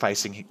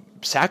sacrificing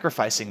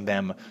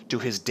them to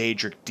his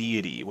Daedric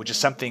deity, which is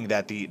something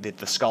that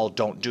the Skull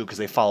don't do because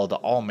they follow the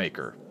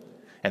Allmaker.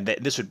 And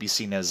this would be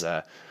seen as,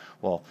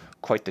 well,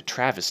 quite the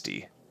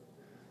travesty.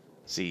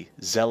 See,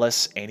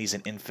 zealous, and he's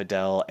an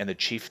infidel, and the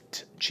chief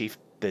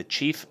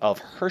of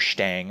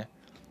Hircone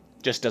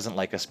just doesn't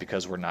like us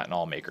because we're not an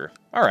Allmaker.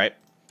 All right.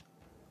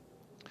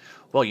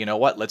 Well, you know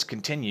what? Let's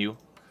continue.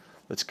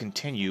 Let's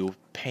continue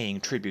paying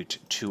tribute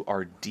to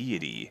our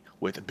deity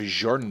with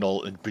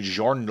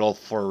Bjornul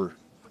for...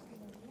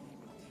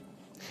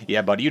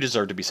 Yeah, buddy, you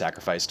deserve to be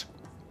sacrificed.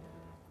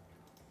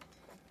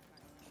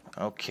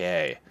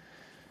 Okay.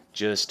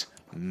 Just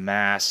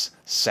mass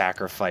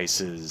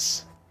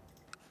sacrifices.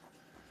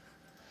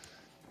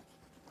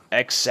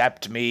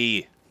 Accept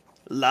me.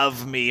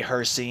 Love me,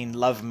 Hircine.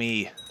 Love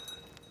me.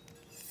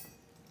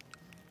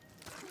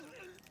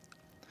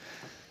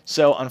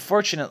 So,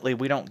 unfortunately,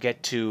 we don't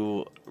get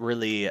to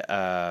really,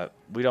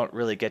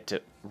 get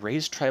to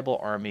raise tribal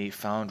army,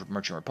 found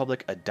merchant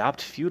republic,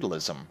 adopt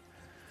feudalism.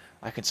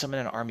 I can summon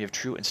an army of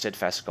true and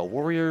steadfast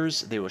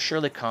warriors. They will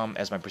surely come,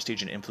 as my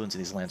prestige and influence in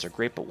these lands are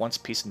great, but once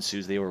peace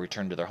ensues, they will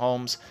return to their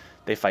homes.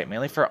 They fight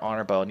mainly for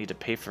honor, but I'll need to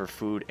pay for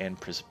food and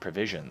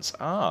provisions.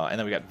 Ah, and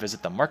then we got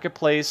visit the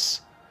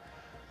marketplace.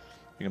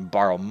 You can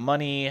borrow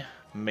money,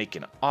 make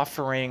an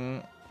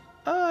offering,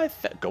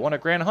 go on a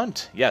grand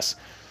hunt. Yes.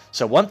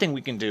 So one thing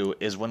we can do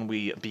is when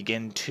we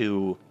begin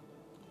to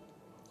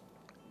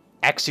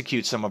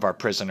execute some of our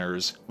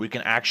prisoners, we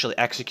can actually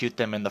execute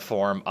them in the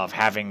form of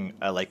having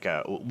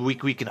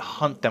we can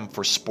hunt them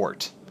for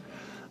sport.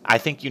 I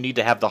think you need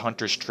to have the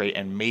hunter's trait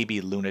and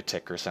maybe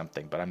lunatic or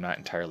something, but I'm not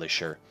entirely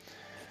sure.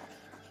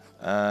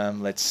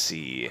 Let's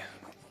see.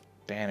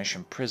 Banish,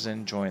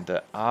 imprison, join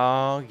the...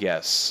 Ah,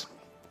 yes.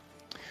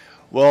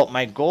 Well,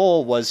 my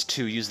goal was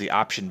to use the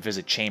option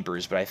Visit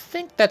Chambers, but I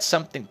think that's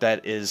something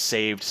that is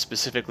saved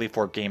specifically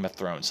for Game of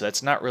Thrones, so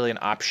that's not really an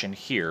option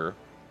here.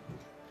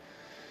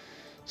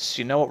 So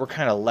you know what we're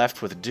kind of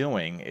left with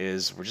doing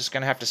is we're just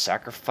going to have to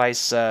sacrifice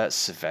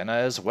Savannah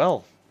as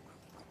well.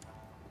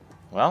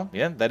 Well,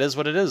 yeah, that is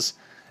what it is.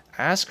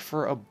 Ask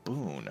for a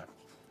boon.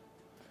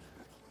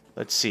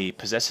 Let's see.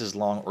 Possesses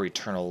long or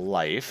eternal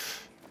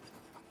life.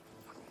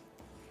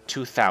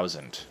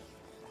 2,000.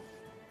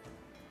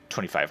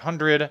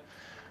 2,500.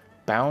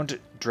 Bound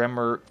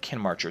Dremor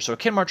Kinmarcher. So a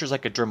Kinmarcher is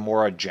like a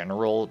Dremora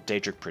general.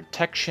 Daedric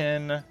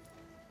protection.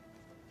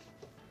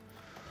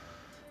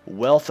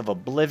 Wealth of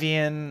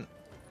Oblivion.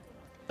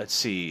 Let's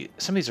see.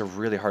 Some of these are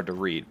really hard to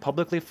read.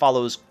 Publicly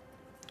follows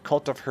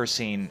Cult of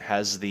Hircine.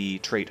 Has the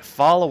trait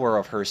Follower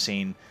of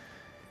Hircine.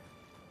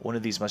 One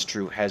of these must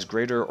true. Has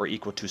greater or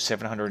equal to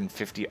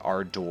 750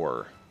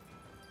 Ardor.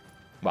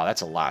 Wow,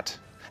 that's a lot.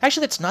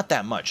 Actually, that's not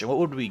that much. And what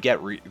would we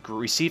get?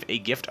 Receive a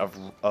gift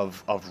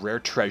of rare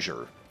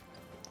treasure.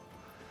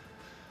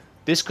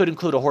 This could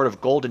include a hoard of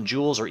gold and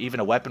jewels, or even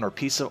a weapon or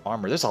piece of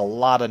armor. There's a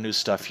lot of new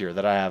stuff here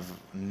that I have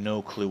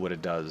no clue what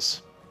it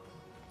does.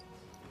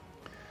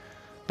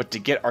 But to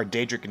get our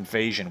Daedric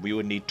invasion, we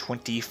would need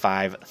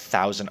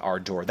 25,000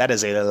 Ardor. That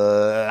is a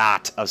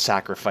lot of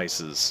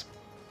sacrifices.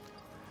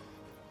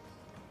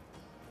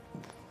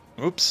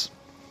 Oops.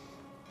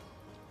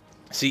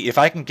 See, if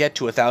I can get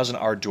to 1,000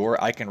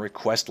 Ardor, I can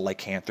request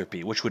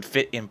Lycanthropy, which would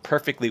fit in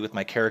perfectly with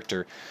my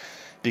character,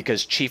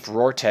 because Chief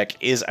Rortek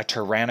is a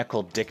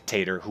tyrannical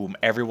dictator whom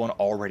everyone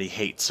already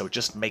hates, so it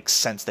just makes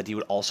sense that he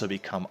would also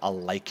become a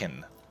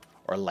Lycan,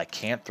 or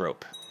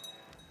Lycanthrope.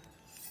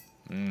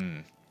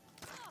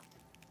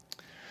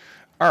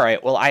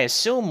 Alright, well, I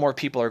assume more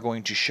people are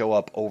going to show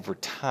up over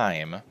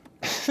time.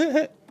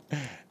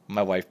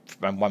 My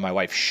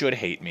wife should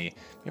hate me.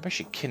 Maybe I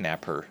should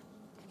kidnap her.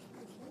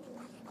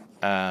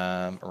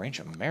 Arrange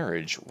a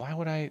marriage. Why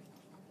would I...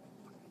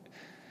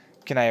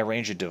 Can I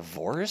arrange a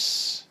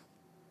divorce?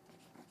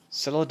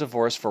 Settle a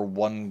divorce for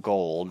 1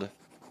 gold.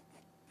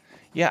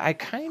 Yeah, I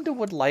kind of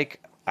would like...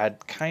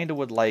 I'd kind of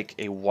would like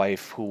a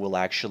wife who will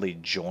actually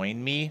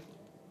join me.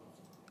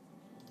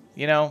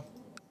 You know?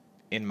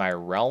 In my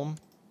realm.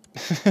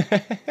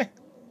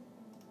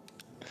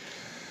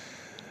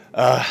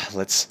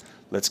 Let's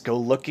go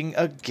looking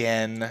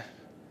again.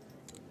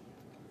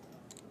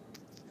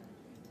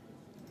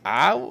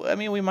 I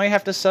mean, we might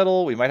have to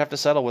settle with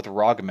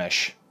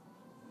Rogmesh.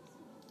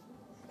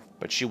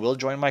 But she will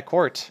join my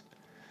court.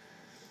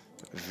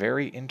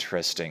 Very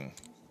interesting.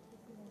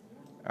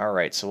 All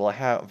right, so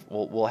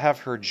we'll have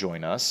her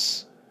join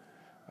us.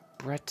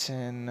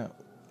 Breton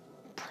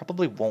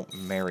probably won't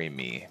marry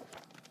me.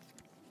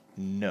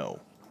 No.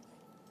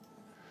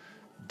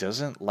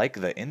 Doesn't like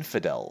the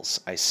infidels.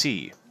 I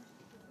see.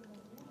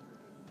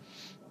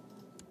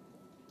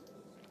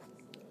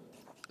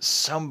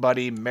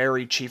 Somebody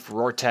marry Chief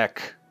Rortek.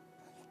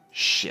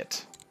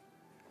 Shit.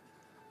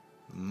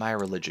 My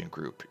religion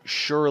group.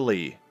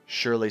 Surely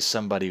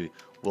somebody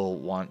will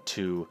want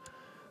to...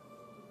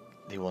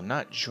 They will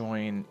not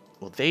join...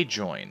 Will they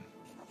join?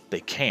 They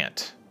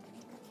can't.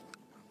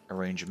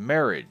 Arrange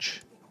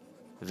marriage.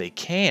 They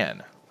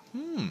can.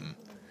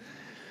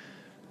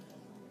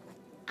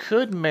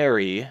 Could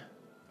marry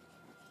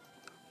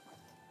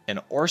an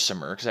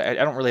Orsimer, because I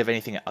don't really have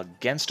anything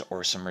against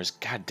Orsimers.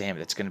 God damn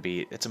it,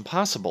 it's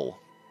impossible.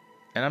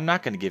 And I'm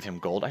not going to give him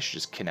gold. I should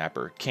just kidnap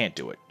her. Can't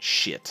do it.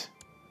 Shit.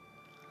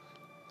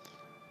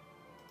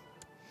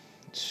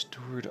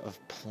 Steward of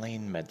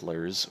Plain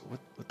Meddlers.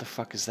 What the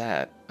fuck is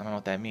that? I don't know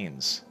what that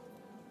means.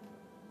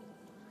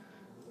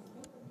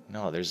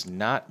 No, there's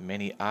not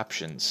many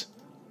options.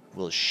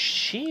 Will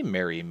she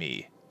marry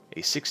me?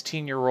 A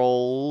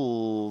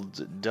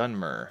 16-year-old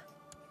Dunmer.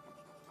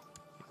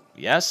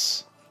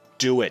 Yes?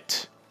 Do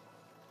it.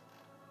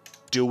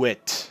 Do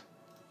it.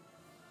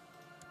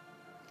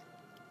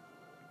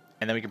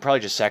 And then we can probably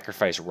just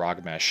sacrifice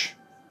Rogmesh.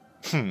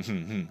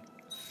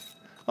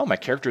 Oh, my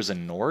character's a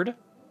Nord?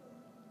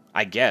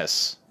 I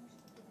guess.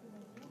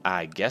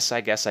 I guess.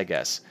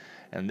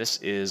 And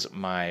this is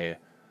my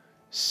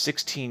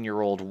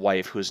 16-year-old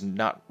wife, who is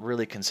not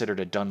really considered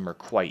a Dunmer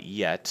quite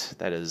yet.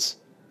 That is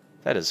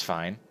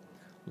fine.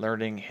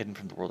 Learning hidden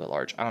from the world at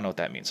large. I don't know what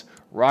that means.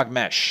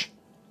 Rogmesh.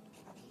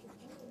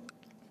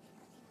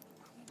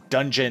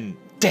 Dungeon.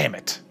 Damn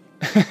it.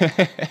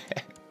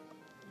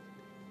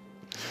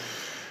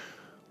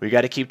 We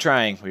got to keep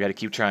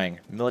trying.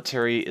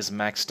 Military is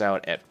maxed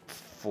out at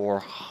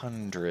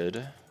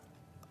 400.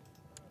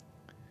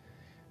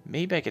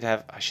 Maybe I could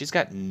have... She's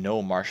got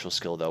no martial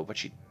skill, though, but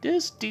she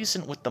is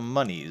decent with the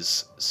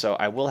monies. So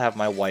I will have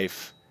my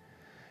wife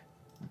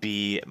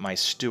be my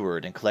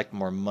steward and collect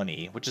more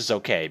money, which is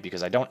okay,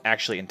 because I don't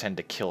actually intend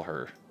to kill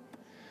her.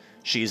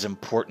 She's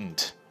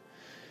important.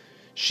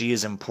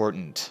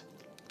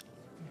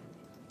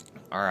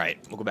 Alright,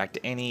 we'll go back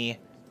to any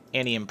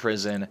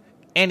imprison,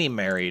 any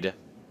married,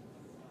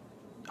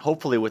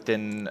 hopefully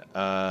within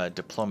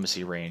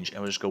diplomacy range, and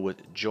we'll just go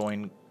with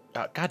join...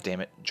 God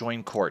damn it,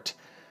 join court.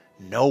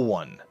 No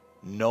one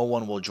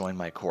will join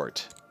my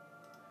court.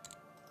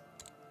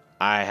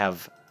 I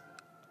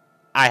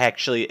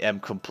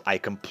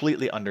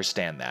completely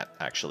understand that,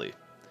 actually.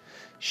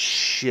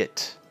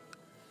 Shit.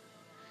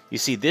 You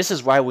see, this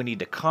is why we need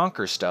to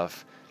conquer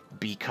stuff,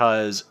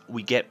 because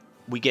we get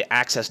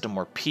access to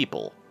more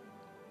people.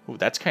 Ooh,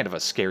 that's kind of a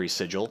scary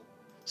sigil.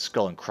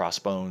 Skull and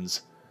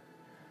crossbones.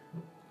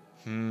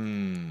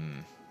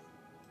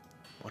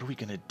 What are we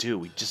gonna do?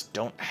 We just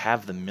don't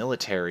have the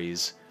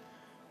militaries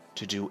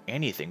to do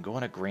anything. Go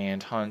on a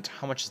grand hunt.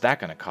 How much is that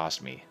gonna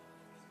cost me?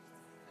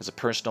 Has a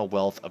personal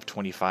wealth of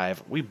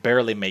 25. We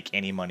barely make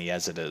any money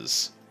as it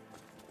is.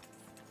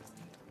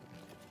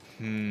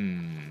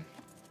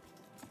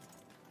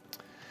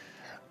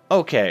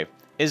 Okay.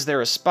 Is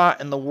there a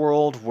spot in the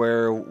world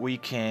where we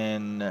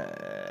can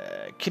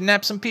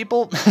kidnap some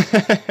people?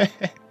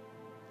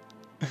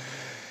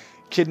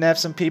 Kidnap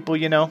some people,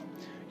 you know?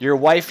 Your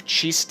wife,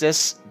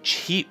 Chiefess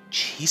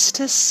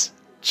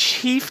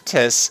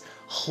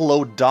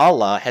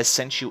Hlodala, has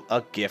sent you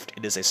a gift.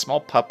 It is a small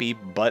puppy,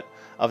 but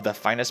of the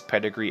finest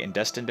pedigree and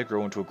destined to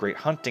grow into a great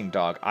hunting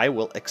dog. I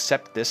will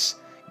accept this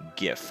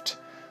gift.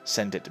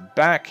 Send it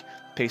back.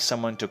 Pay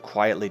someone to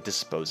quietly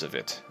dispose of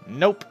it.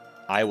 Nope.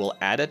 I will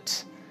add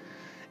it,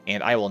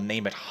 and I will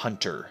name it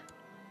Hunter.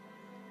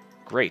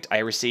 Great. I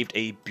received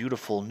a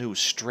beautiful new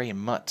stray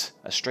mutt.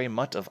 A stray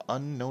mutt of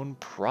unknown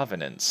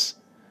provenance.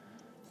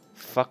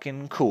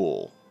 Fucking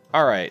cool.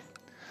 Alright.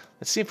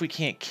 Let's see if we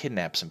can't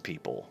kidnap some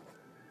people.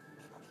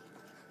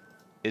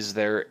 Is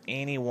there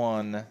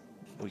anyone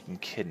we can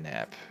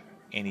kidnap?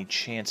 Any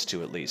chance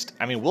to, at least?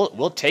 I mean,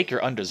 we'll take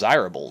your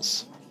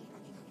undesirables.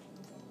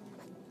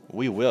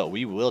 We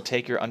will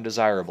take your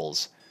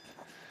undesirables.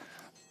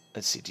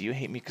 Let's see. Do you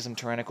hate me because I'm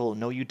tyrannical?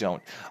 No, you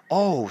don't.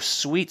 Oh,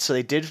 sweet. So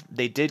they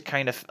did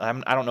kind of. I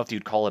don't know if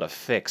you'd call it a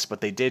fix, but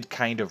they did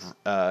kind of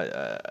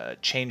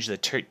change the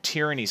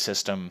tyranny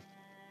system.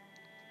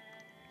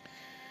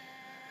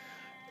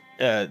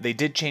 They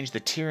did change the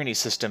tyranny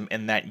system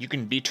in that you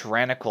can be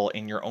tyrannical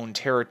in your own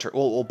territory.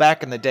 Well,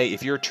 back in the day,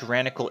 if you're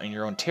tyrannical in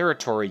your own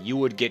territory, you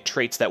would get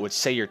traits that would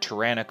say you're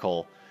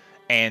tyrannical,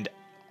 and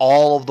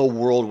all of the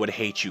world would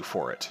hate you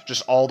for it.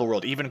 Just all the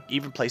world.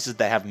 Even places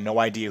that have no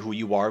idea who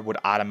you are would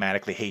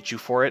automatically hate you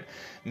for it.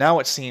 Now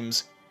it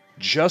seems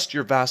just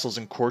your vassals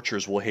and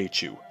courtiers will hate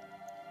you.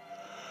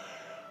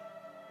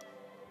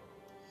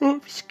 Oh,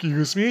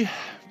 excuse me.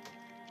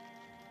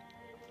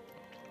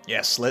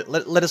 Yes, let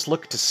us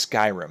look to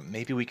Skyrim.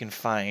 Maybe we can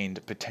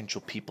find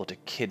potential people to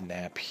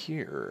kidnap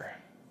here.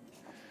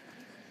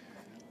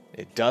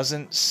 It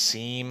doesn't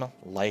seem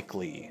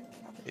likely.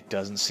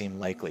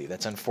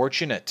 That's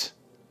unfortunate.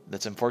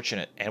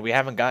 And we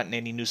haven't gotten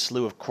any new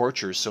slew of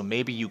courtiers, so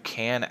maybe you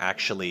can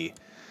actually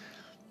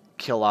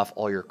kill off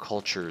all your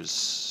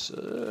cultures.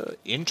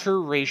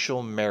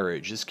 Interracial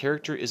marriage. This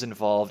character is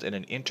involved in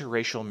an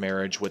interracial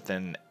marriage with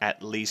an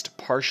at least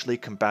partially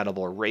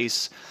compatible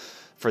race.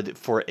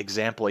 For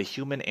example, a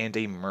human and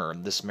a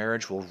Mern. This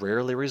marriage will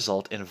rarely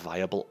result in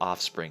viable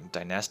offspring.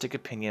 Dynastic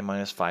opinion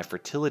 -5,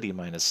 fertility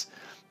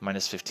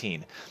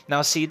 -15.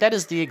 Now, see, that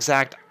is the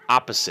exact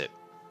opposite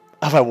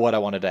of what I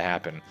wanted to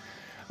happen.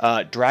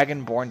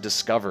 Dragonborn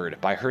discovered.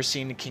 By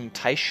Hircine, King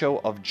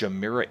Taisho of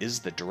Jamira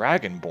is the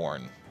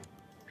Dragonborn.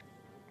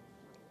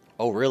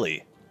 Oh,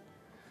 really?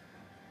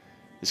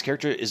 This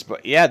character is...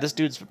 Yeah, this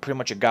dude's pretty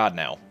much a god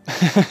now.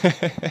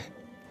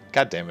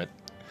 God damn it.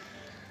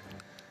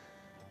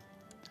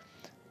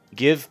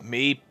 Give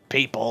me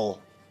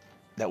people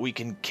that we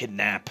can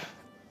kidnap.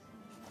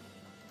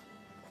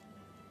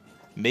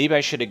 Maybe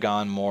I should have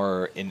gone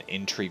more in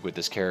intrigue with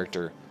this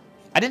character.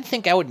 I didn't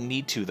think I would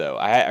need to, though.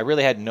 I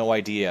really had no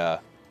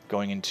idea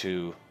going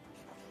into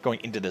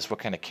this what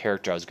kind of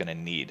character I was going to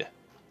need.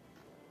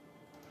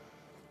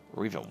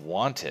 Or even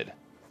wanted.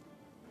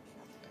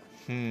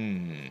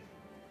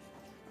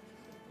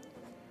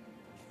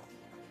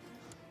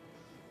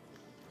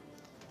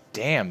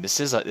 damn, this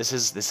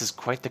is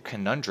quite the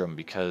conundrum,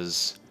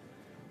 because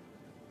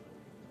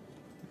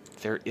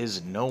there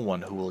is no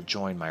one who will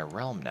join my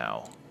realm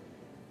now.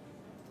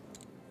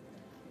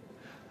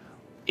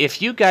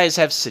 If you guys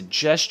have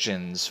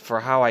suggestions for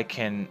how I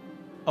can...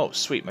 Oh,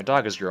 sweet, my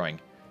dog is growing.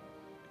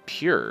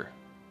 Pure.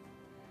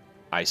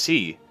 I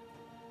see.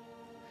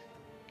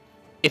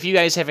 If you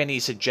guys have any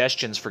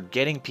suggestions for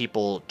getting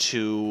people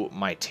to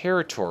my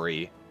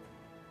territory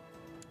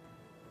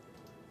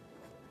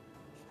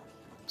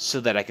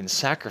so that I can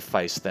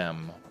sacrifice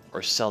them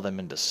or sell them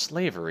into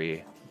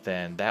slavery,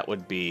 then that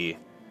would be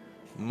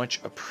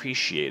much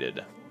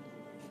appreciated.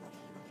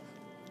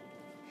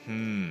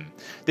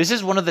 This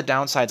is one of the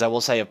downsides, I will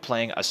say, of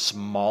playing a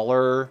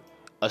smaller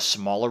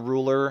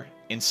ruler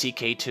in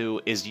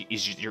CK2 is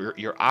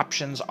your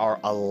options are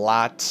a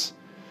lot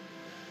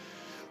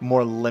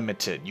more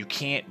limited. You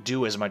can't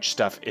do as much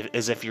stuff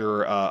as if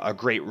you're a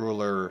great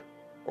ruler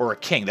or a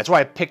king. That's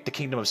why I picked the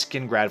Kingdom of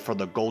Skingrad for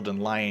the Golden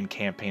Lion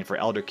campaign for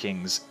Elder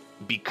Kings,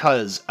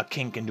 because a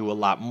king can do a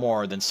lot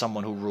more than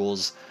someone who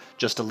rules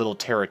just a little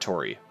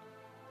territory.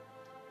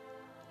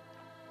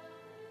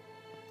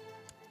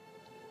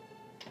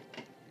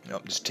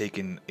 I'm just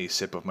taking a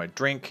sip of my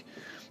drink.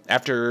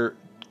 After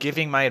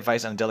giving my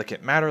advice on a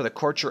delicate matter, the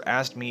courtier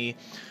asked me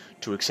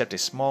to accept a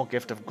small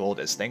gift of gold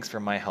as thanks for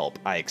my help.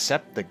 I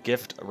accept the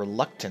gift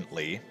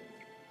reluctantly,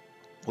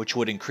 which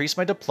would increase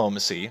my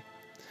diplomacy,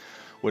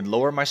 would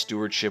lower my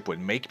stewardship, would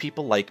make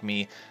people like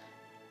me.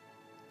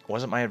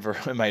 Wasn't my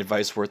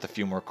advice worth a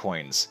few more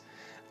coins?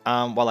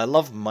 While I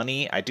love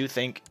money, I do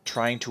think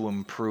trying to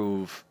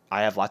improve...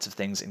 I have lots of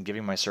things, and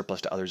giving my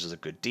surplus to others is a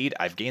good deed.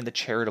 I've gained the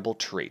charitable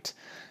trait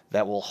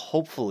that will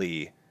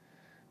hopefully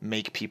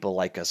make people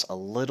like us a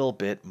little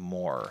bit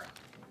more.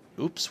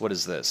 Oops, what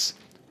is this?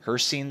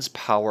 Hircine's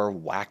power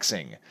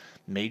waxing.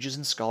 Mages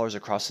and scholars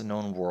across the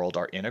known world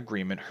are in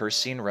agreement.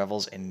 Hircine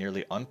revels in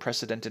nearly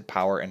unprecedented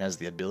power and has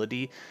the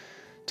ability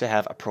to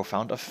have a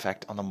profound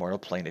effect on the mortal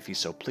plane if he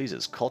so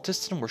pleases.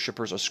 Cultists and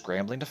worshippers are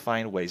scrambling to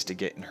find ways to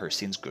get in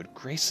Hircine's good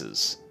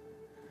graces.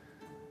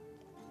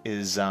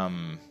 Is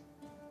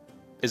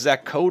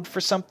that code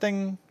for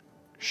something?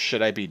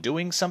 Should I be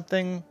doing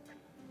something?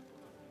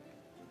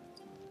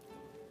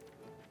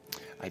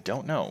 I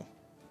don't know.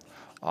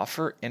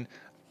 Offer in...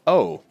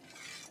 Oh,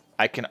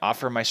 I can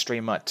offer my stray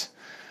mutt.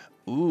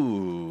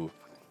 Ooh,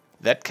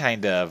 that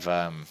kind of...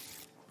 I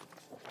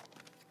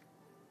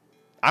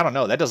don't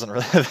know. That doesn't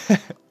really...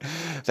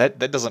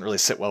 that doesn't really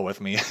sit well with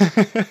me.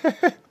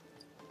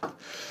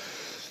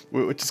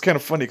 Which is kind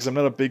of funny because I'm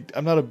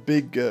not a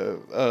big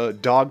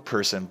dog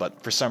person,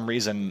 but for some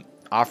reason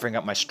offering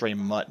up my stray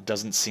mutt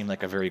doesn't seem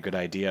like a very good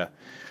idea.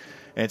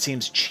 And it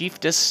seems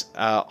Chiefess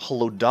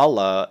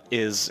Holodala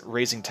is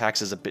raising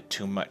taxes a bit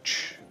too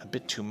much. A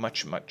bit too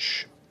much.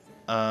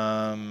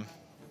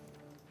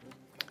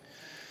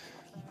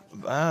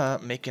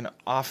 Make an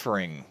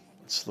offering.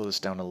 Let's slow this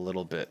down a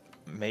little bit.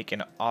 Make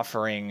an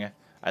offering.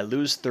 I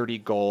lose 30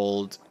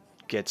 gold.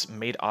 Gets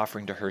made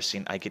offering to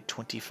Hircine. I get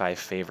 25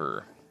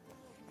 favor.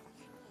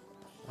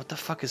 What the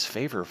fuck is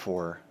favor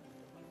for?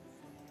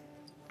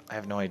 I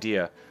have no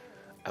idea.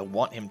 I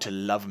want him to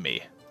love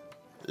me.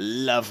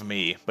 Love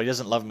me. But he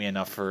doesn't love me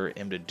enough for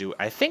him to do...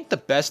 I think the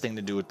best thing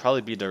to do would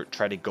probably be to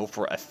try to go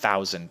for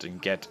 1,000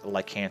 and get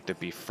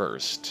lycanthropy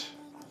first.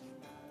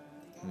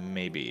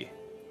 Maybe.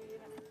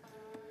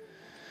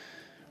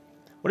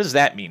 What does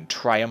that mean?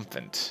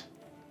 Triumphant.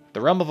 The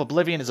realm of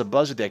Oblivion is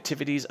abuzz with the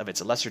activities of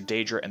its lesser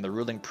Daedra, and the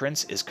ruling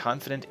prince is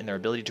confident in their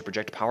ability to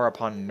project power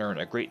upon Nirn.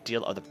 A great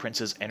deal of the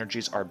prince's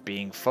energies are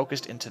being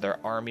focused into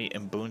their army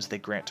and boons they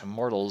grant to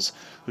mortals,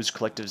 whose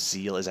collective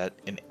zeal is at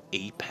an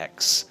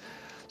apex.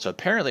 So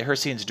apparently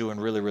Hircine's doing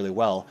really, really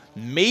well.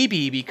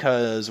 Maybe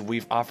because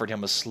we've offered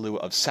him a slew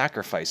of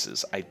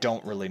sacrifices. I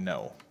don't really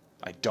know.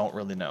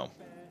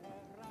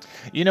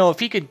 You know, if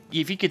he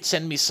could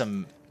send me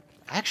some...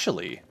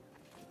 Actually,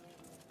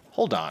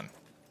 hold on.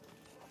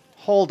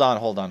 A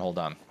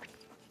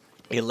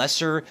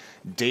lesser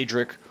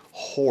Daedric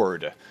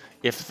horde.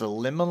 If the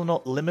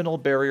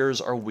liminal barriers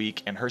are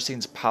weak and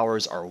Hircine's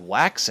powers are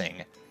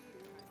waxing,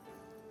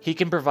 he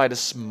can provide a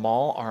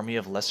small army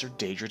of lesser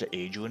Daedra to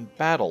aid you in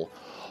battle.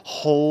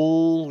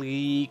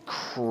 Holy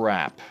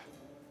crap.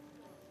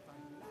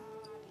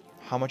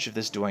 How much of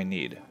this do I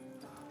need?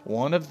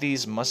 One of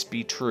these must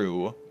be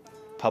true.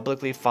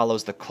 Publicly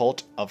follows the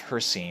cult of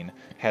Hircine.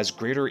 Has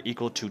greater or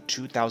equal to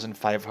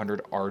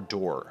 2,500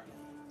 ardor.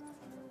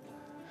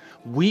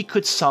 We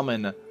could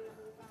summon,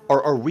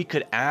 or we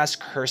could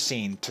ask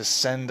Hircine to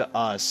send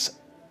us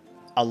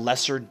a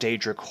lesser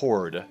Daedric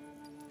horde,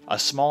 a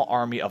small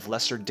army of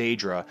lesser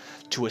Daedra,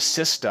 to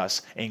assist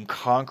us in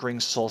conquering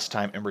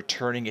Solstheim and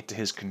returning it to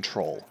his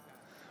control.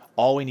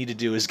 All we need to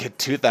do is get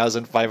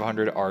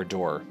 2,500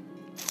 ardor.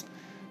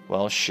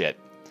 Well, shit.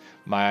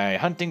 My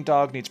hunting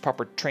dog needs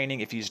proper training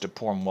if he's to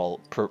perform well.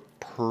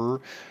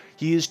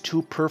 He is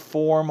to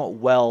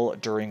perform well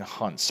during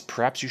hunts.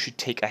 Perhaps you should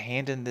take a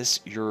hand in this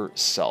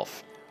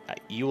yourself.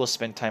 You will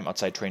spend time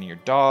outside training your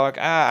dog.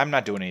 I'm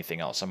not doing anything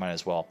else. I might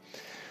as well.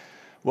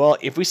 Well,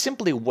 if we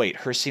simply wait,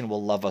 Hircine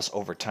will love us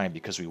over time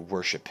because we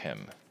worship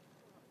him.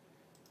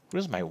 Who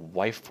does my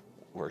wife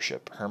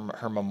worship? Her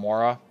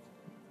Memora?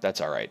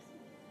 That's alright.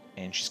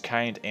 And she's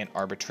kind and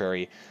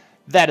arbitrary.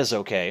 That is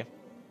okay.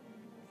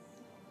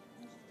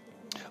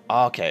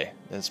 Okay,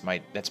 that's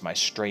my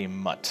stray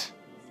mutt.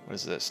 What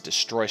is this?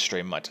 Destroy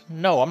stray mutt.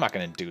 No, I'm not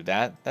going to do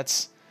that.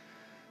 That's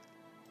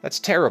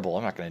terrible.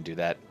 I'm not going to do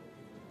that.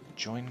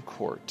 Join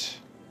court.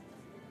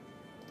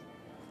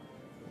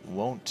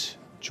 Won't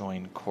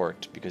join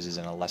court because he's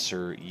in a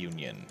lesser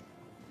union.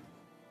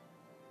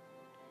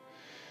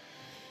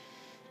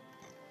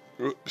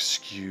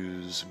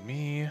 Excuse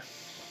me.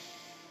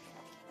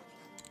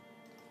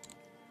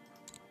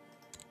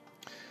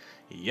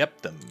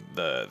 Yep,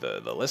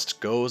 the list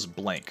goes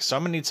blank. So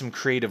I'm going to need some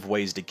creative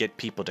ways to get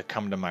people to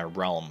come to my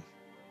realm.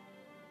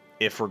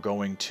 If we're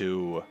going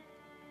to...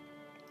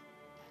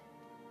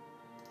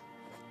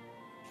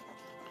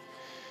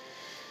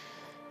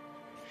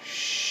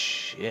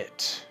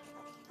 Shit.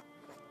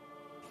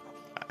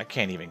 I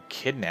can't even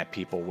kidnap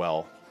people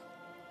well.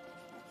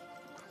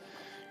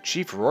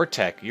 Chief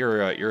Rortek,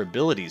 your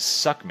abilities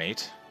suck,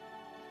 mate.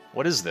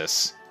 What is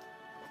this?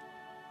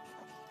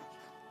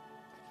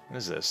 What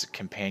is this?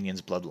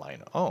 Companion's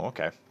bloodline. Oh,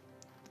 okay.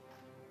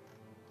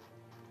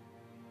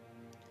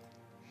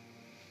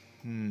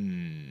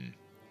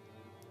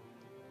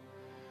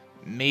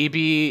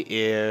 Maybe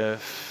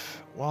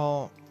if...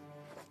 Well...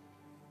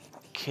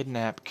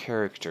 Kidnap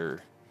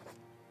character.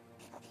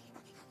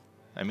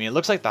 I mean, it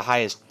looks like the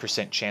highest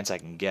 % chance I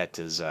can get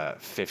is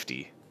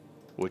 50.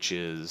 Which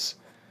is...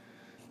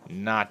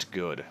 not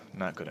good.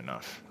 Not good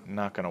enough.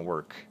 Not gonna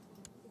work.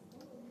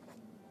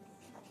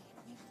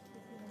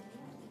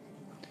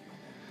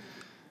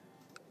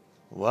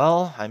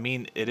 Well, I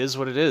mean, it is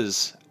what it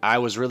is. I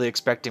was really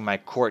expecting my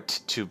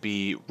court to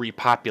be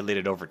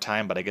repopulated over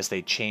time, but I guess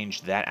they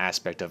changed that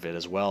aspect of it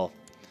as well.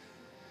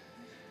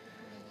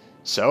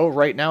 So,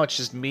 right now it's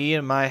just me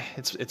and my...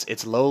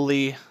 It's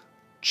lowly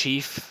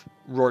Chief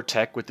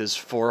Rortek with his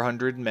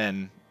 400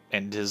 men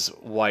and his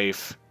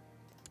wife,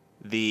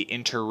 the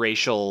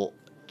interracial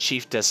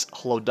Chiefess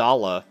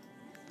Hlodala.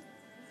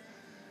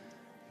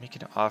 Make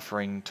an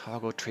offering,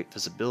 toggle trait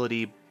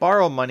visibility,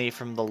 borrow money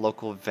from the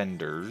local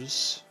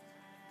vendors.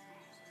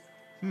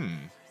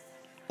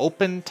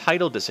 Open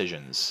title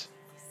decisions.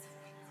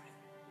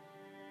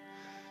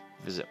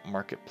 Visit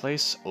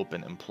marketplace,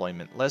 open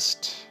employment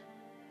list.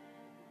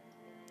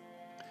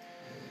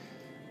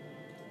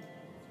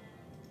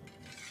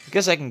 I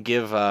guess I can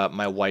give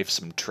my wife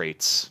some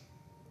traits.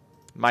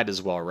 Might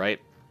as well, right?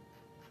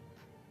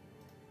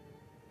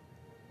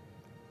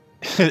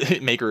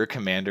 Make her a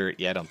commander?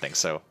 Yeah, I don't think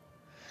so.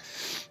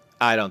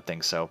 I don't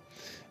think so.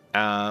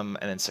 And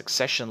then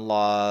succession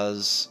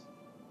laws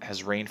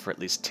has reigned for at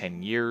least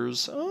 10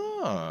 years.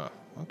 Oh,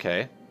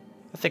 okay.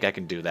 I think I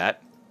can do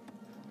that.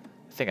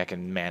 I think I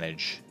can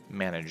manage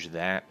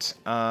that.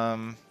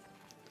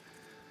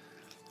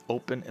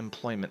 Open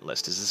employment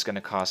list. Is this going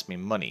to cost me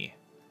money?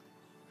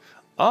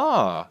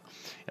 Ah,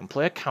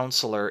 employ a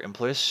counselor.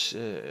 Employ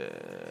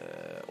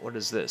a... what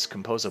is this?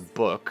 Compose a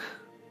book.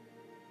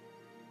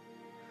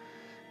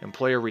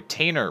 Employ a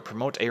retainer.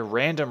 Promote a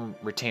random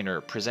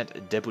retainer. Present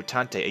a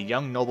debutante. A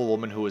young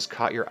noblewoman who has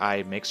caught your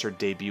eye makes her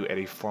debut at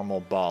a formal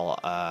ball.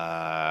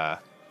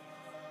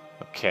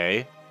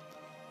 Okay.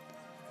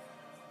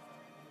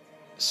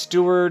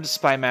 Steward,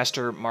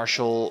 spymaster,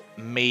 marshal,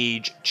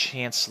 mage,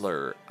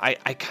 chancellor. I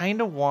kind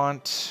of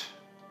want...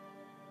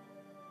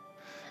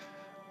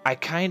 I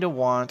can't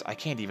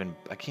even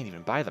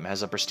buy them. It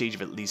has a prestige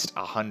of at least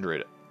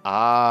 100.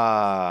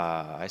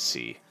 Ah, I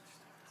see.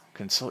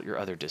 Consult your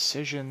other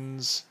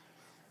decisions.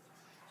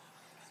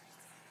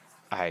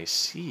 I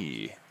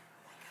see.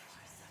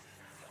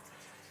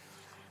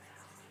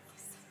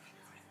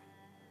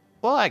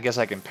 Well, I guess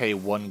I can pay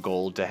 1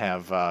 gold to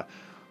have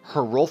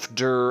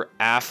Herolfdur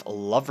af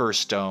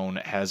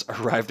Loverstone has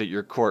arrived at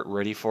your court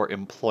ready for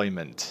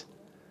employment.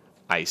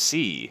 I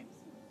see.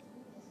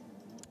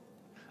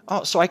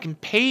 Oh, so I can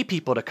pay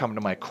people to come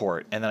to my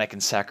court, and then I can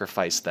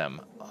sacrifice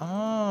them.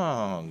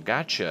 Oh,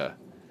 gotcha.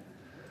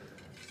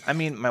 I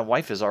mean, my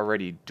wife is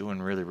already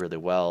doing really, really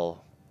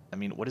well. I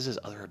mean, what is his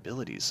other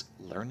abilities?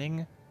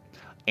 Learning?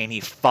 And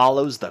he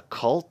follows the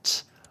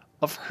cult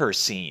of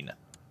Hircine.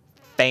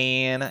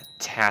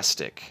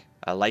 Fantastic.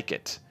 I like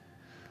it.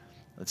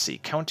 Let's see.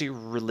 County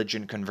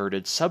religion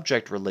converted.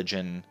 Subject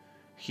religion.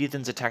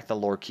 Heathens attack the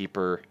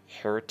lorekeeper.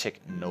 Heretic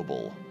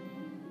noble.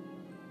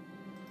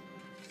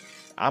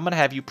 I'm going to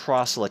have you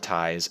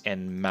proselytize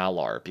in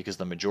Malar, because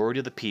the majority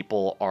of the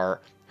people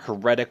are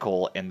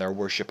heretical in their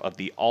worship of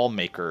the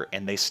Allmaker,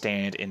 and they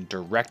stand in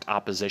direct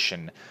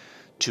opposition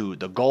to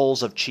the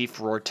goals of Chief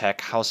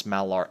Rortek, House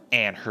Malar,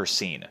 and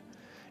Hircine.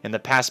 In the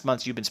past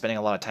months, you've been spending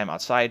a lot of time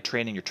outside,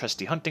 training your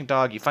trusty hunting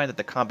dog. You find that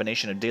the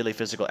combination of daily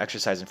physical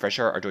exercise and fresh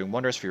air are doing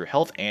wonders for your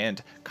health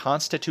and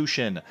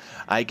constitution.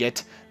 I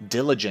get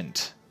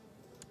diligent.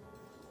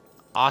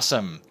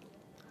 Awesome.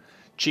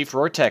 Chief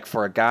Rortek,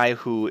 for a guy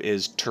who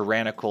is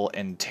tyrannical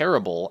and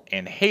terrible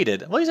and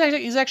hated... Well,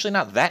 he's actually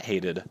not that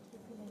hated.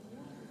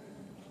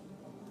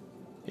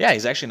 Yeah,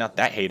 he's actually not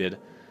that hated,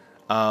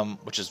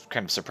 which is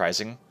kind of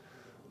surprising.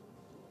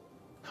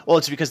 Well,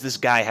 it's because this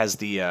guy has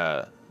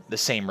the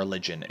same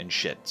religion and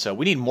shit. So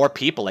we need more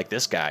people like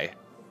this guy.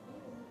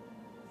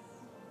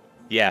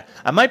 Yeah,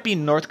 I might be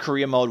North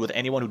Korea mode with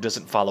anyone who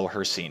doesn't follow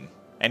Hircine.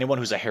 Anyone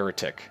who's a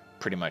heretic,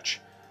 pretty much.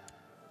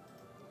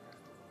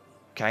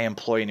 Can I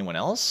employ anyone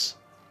else?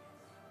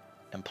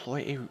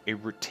 Employ a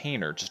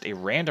retainer, just a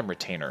random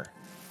retainer.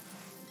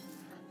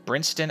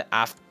 Brinston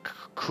af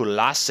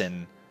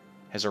Kulasin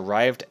has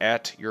arrived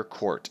at your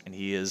court, and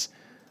he is,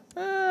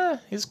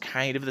 he's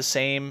kind of the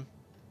same,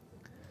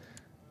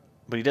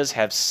 but he does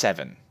have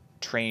 7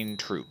 trained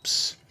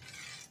troops.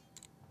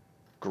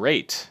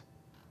 Great.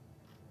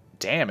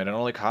 Damn, and it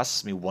only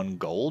costs me 1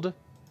 gold.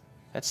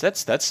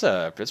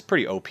 That's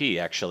pretty OP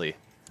actually.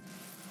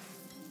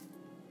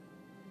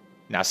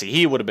 Now, see,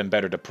 he would have been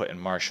better to put in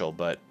Marshal,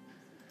 but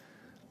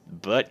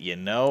you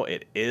know,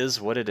 it is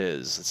what it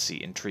is. Let's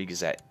see, intrigue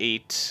is at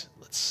 8.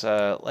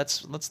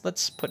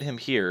 Let's put him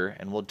here,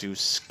 and we'll do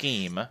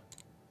scheme,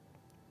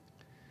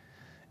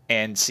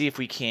 and see if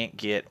we can't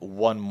get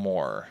 1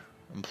 more.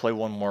 Employ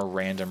 1 more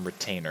random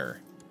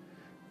retainer.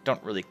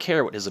 Don't really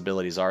care what his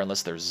abilities are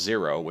unless they're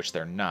 0, which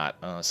they're not.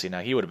 See, now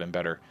he would have been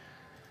better,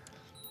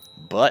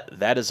 but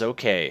that is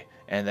okay.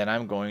 And then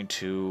I'm going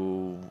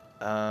to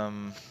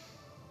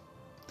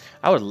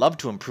I would love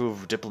to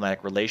improve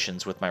diplomatic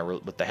relations with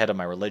the head of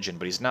my religion,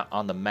 but he's not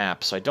on the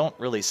map, so I don't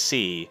really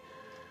see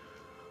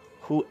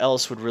who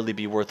else would really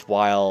be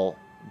worthwhile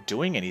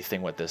doing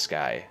anything with this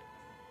guy.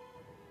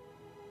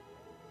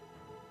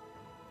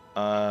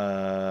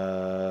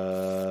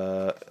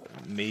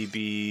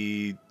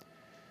 Maybe...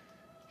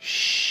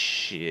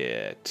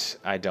 Shit.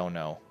 I don't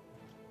know.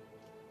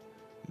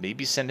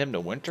 Maybe send him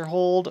to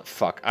Winterhold?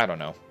 Fuck, I don't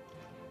know.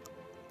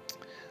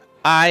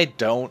 I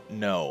don't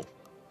know.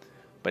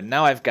 But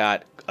now I've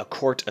got a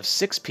court of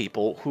 6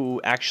 people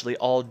who actually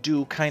all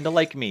do kind of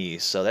like me,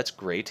 so that's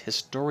great.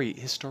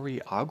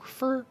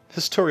 Historiographer?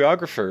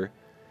 Historiographer.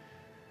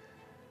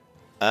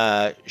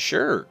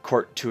 Sure.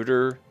 Court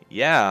tutor.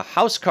 Yeah,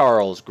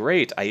 housecarls.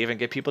 Great. I even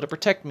get people to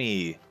protect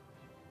me.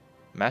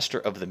 Master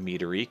of the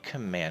Meadery.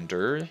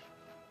 Commander.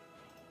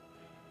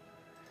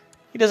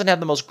 He doesn't have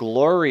the most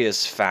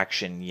glorious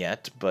faction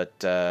yet,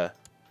 but,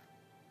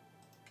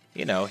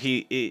 you know,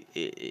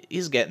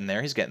 he's getting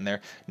there. He's getting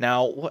there.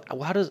 Now,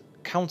 how does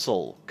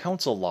council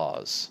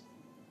laws?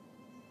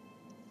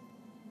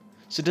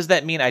 So does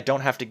that mean I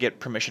don't have to get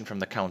permission from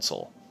the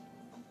council?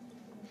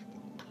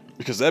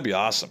 Because that'd be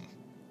awesome.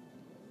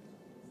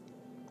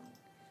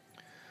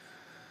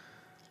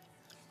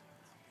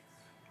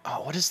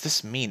 Oh, what does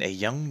this mean? A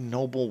young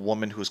noble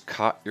woman who's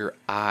caught your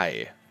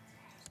eye.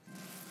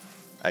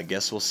 I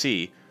guess we'll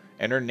see.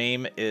 And her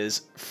name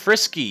is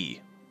Frisky.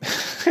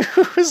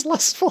 Who is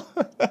lustful?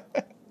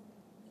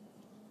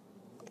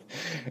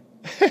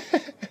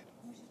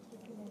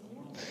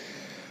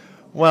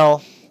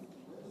 Well.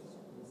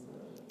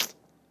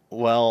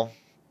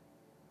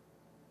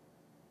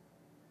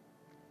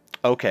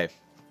 Okay.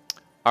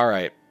 All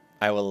right.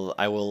 I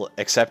will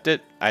accept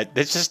it.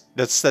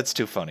 That's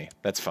too funny.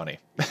 That's funny.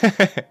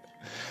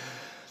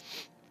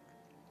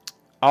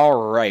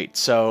 All right.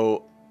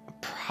 So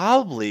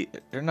probably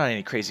there are not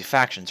any crazy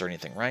factions or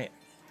anything, right?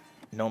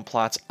 Known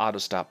plots,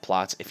 auto-stop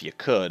plots. If you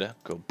could,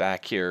 go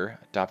back here,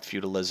 adopt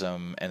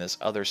feudalism, and this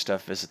other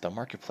stuff, visit the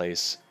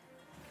marketplace.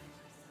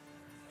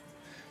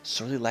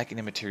 Sorely lacking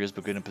in materials,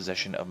 but good in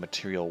possession of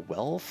material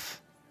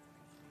wealth.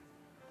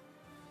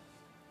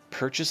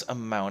 Purchase a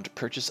mount,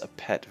 purchase a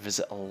pet,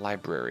 visit a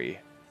library.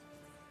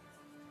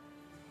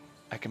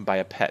 I can buy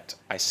a pet.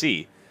 I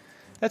see.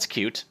 That's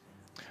cute.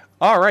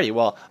 Alrighty,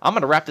 well, I'm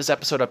going to wrap this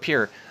episode up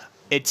here.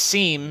 It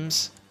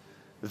seems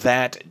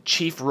that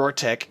Chief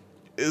Rortek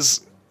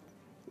is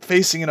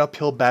facing an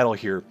uphill battle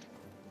here.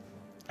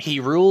 He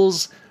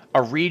rules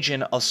a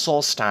region of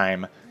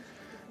Solstheim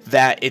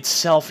that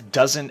itself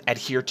doesn't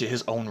adhere to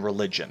his own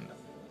religion.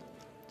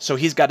 So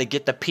he's got to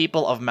get the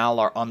people of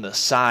Malar on the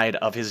side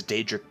of his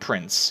Daedric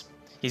prince.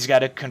 He's got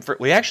to convert...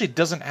 Well, he actually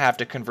doesn't have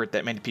to convert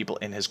that many people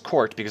in his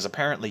court, because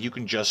apparently you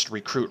can just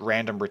recruit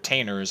random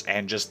retainers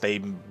and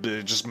they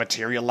just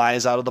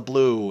materialize out of the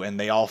blue, and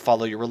they all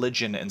follow your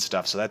religion and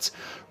stuff. So that's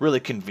really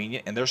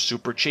convenient, and they're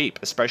super cheap,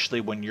 especially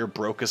when you're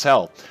broke as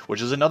hell,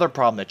 which is another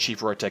problem that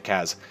Chief Rortek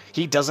has.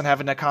 He doesn't have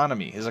an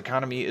economy. His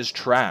economy is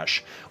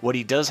trash. What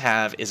he does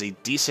have is a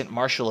decent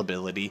martial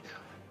ability,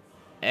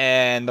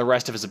 and the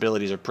rest of his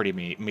abilities are pretty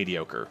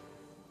mediocre.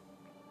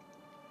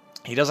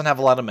 He doesn't have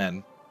a lot of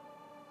men.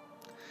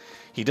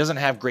 He doesn't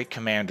have great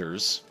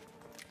commanders.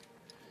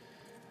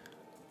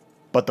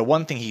 But the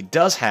one thing he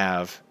does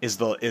have is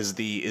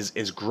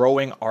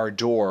growing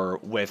ardor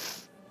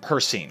with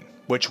Hircine,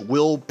 which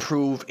will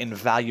prove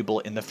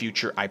invaluable in the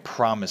future, I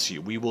promise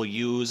you. We will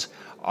use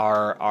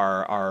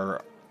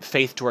our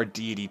faith to our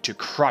deity to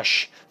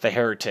crush the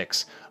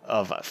heretics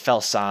of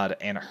Felsad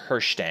and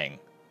Hirstang,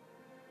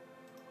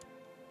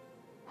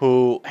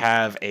 who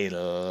have a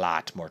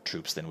lot more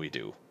troops than we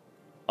do.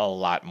 A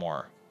lot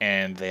more.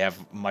 And they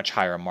have much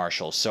higher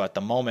marshals. So at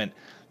the moment,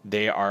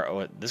 They are...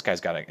 Oh, this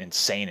guy's got an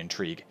insane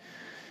intrigue.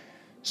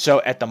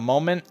 So at the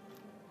moment,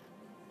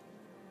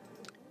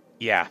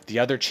 yeah, the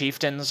other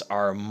chieftains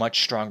are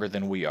much stronger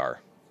than we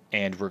are.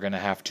 And we're going to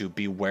have to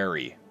be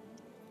wary.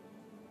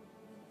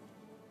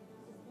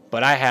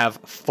 But I have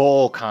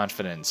full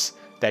confidence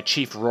that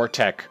Chief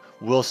Rortek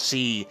will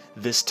see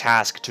this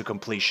task to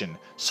completion.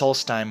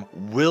 Solstheim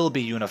will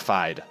be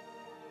unified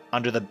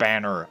under the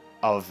banner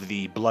of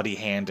the Bloody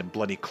Hand and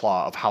Bloody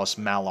Claw of House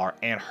Malar,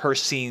 and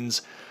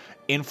Hircine's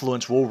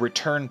influence will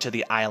return to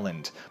the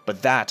island.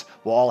 But that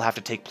will all have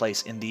to take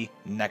place in the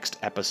next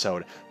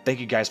episode. Thank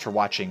you guys for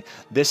watching.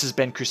 This has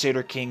been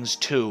Crusader Kings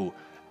 2,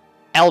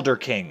 Elder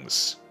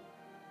Kings,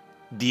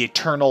 The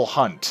Eternal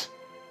Hunt.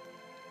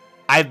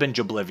 I've been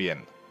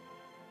Joeblivion.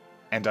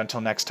 And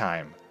until next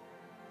time,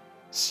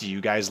 see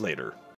you guys later.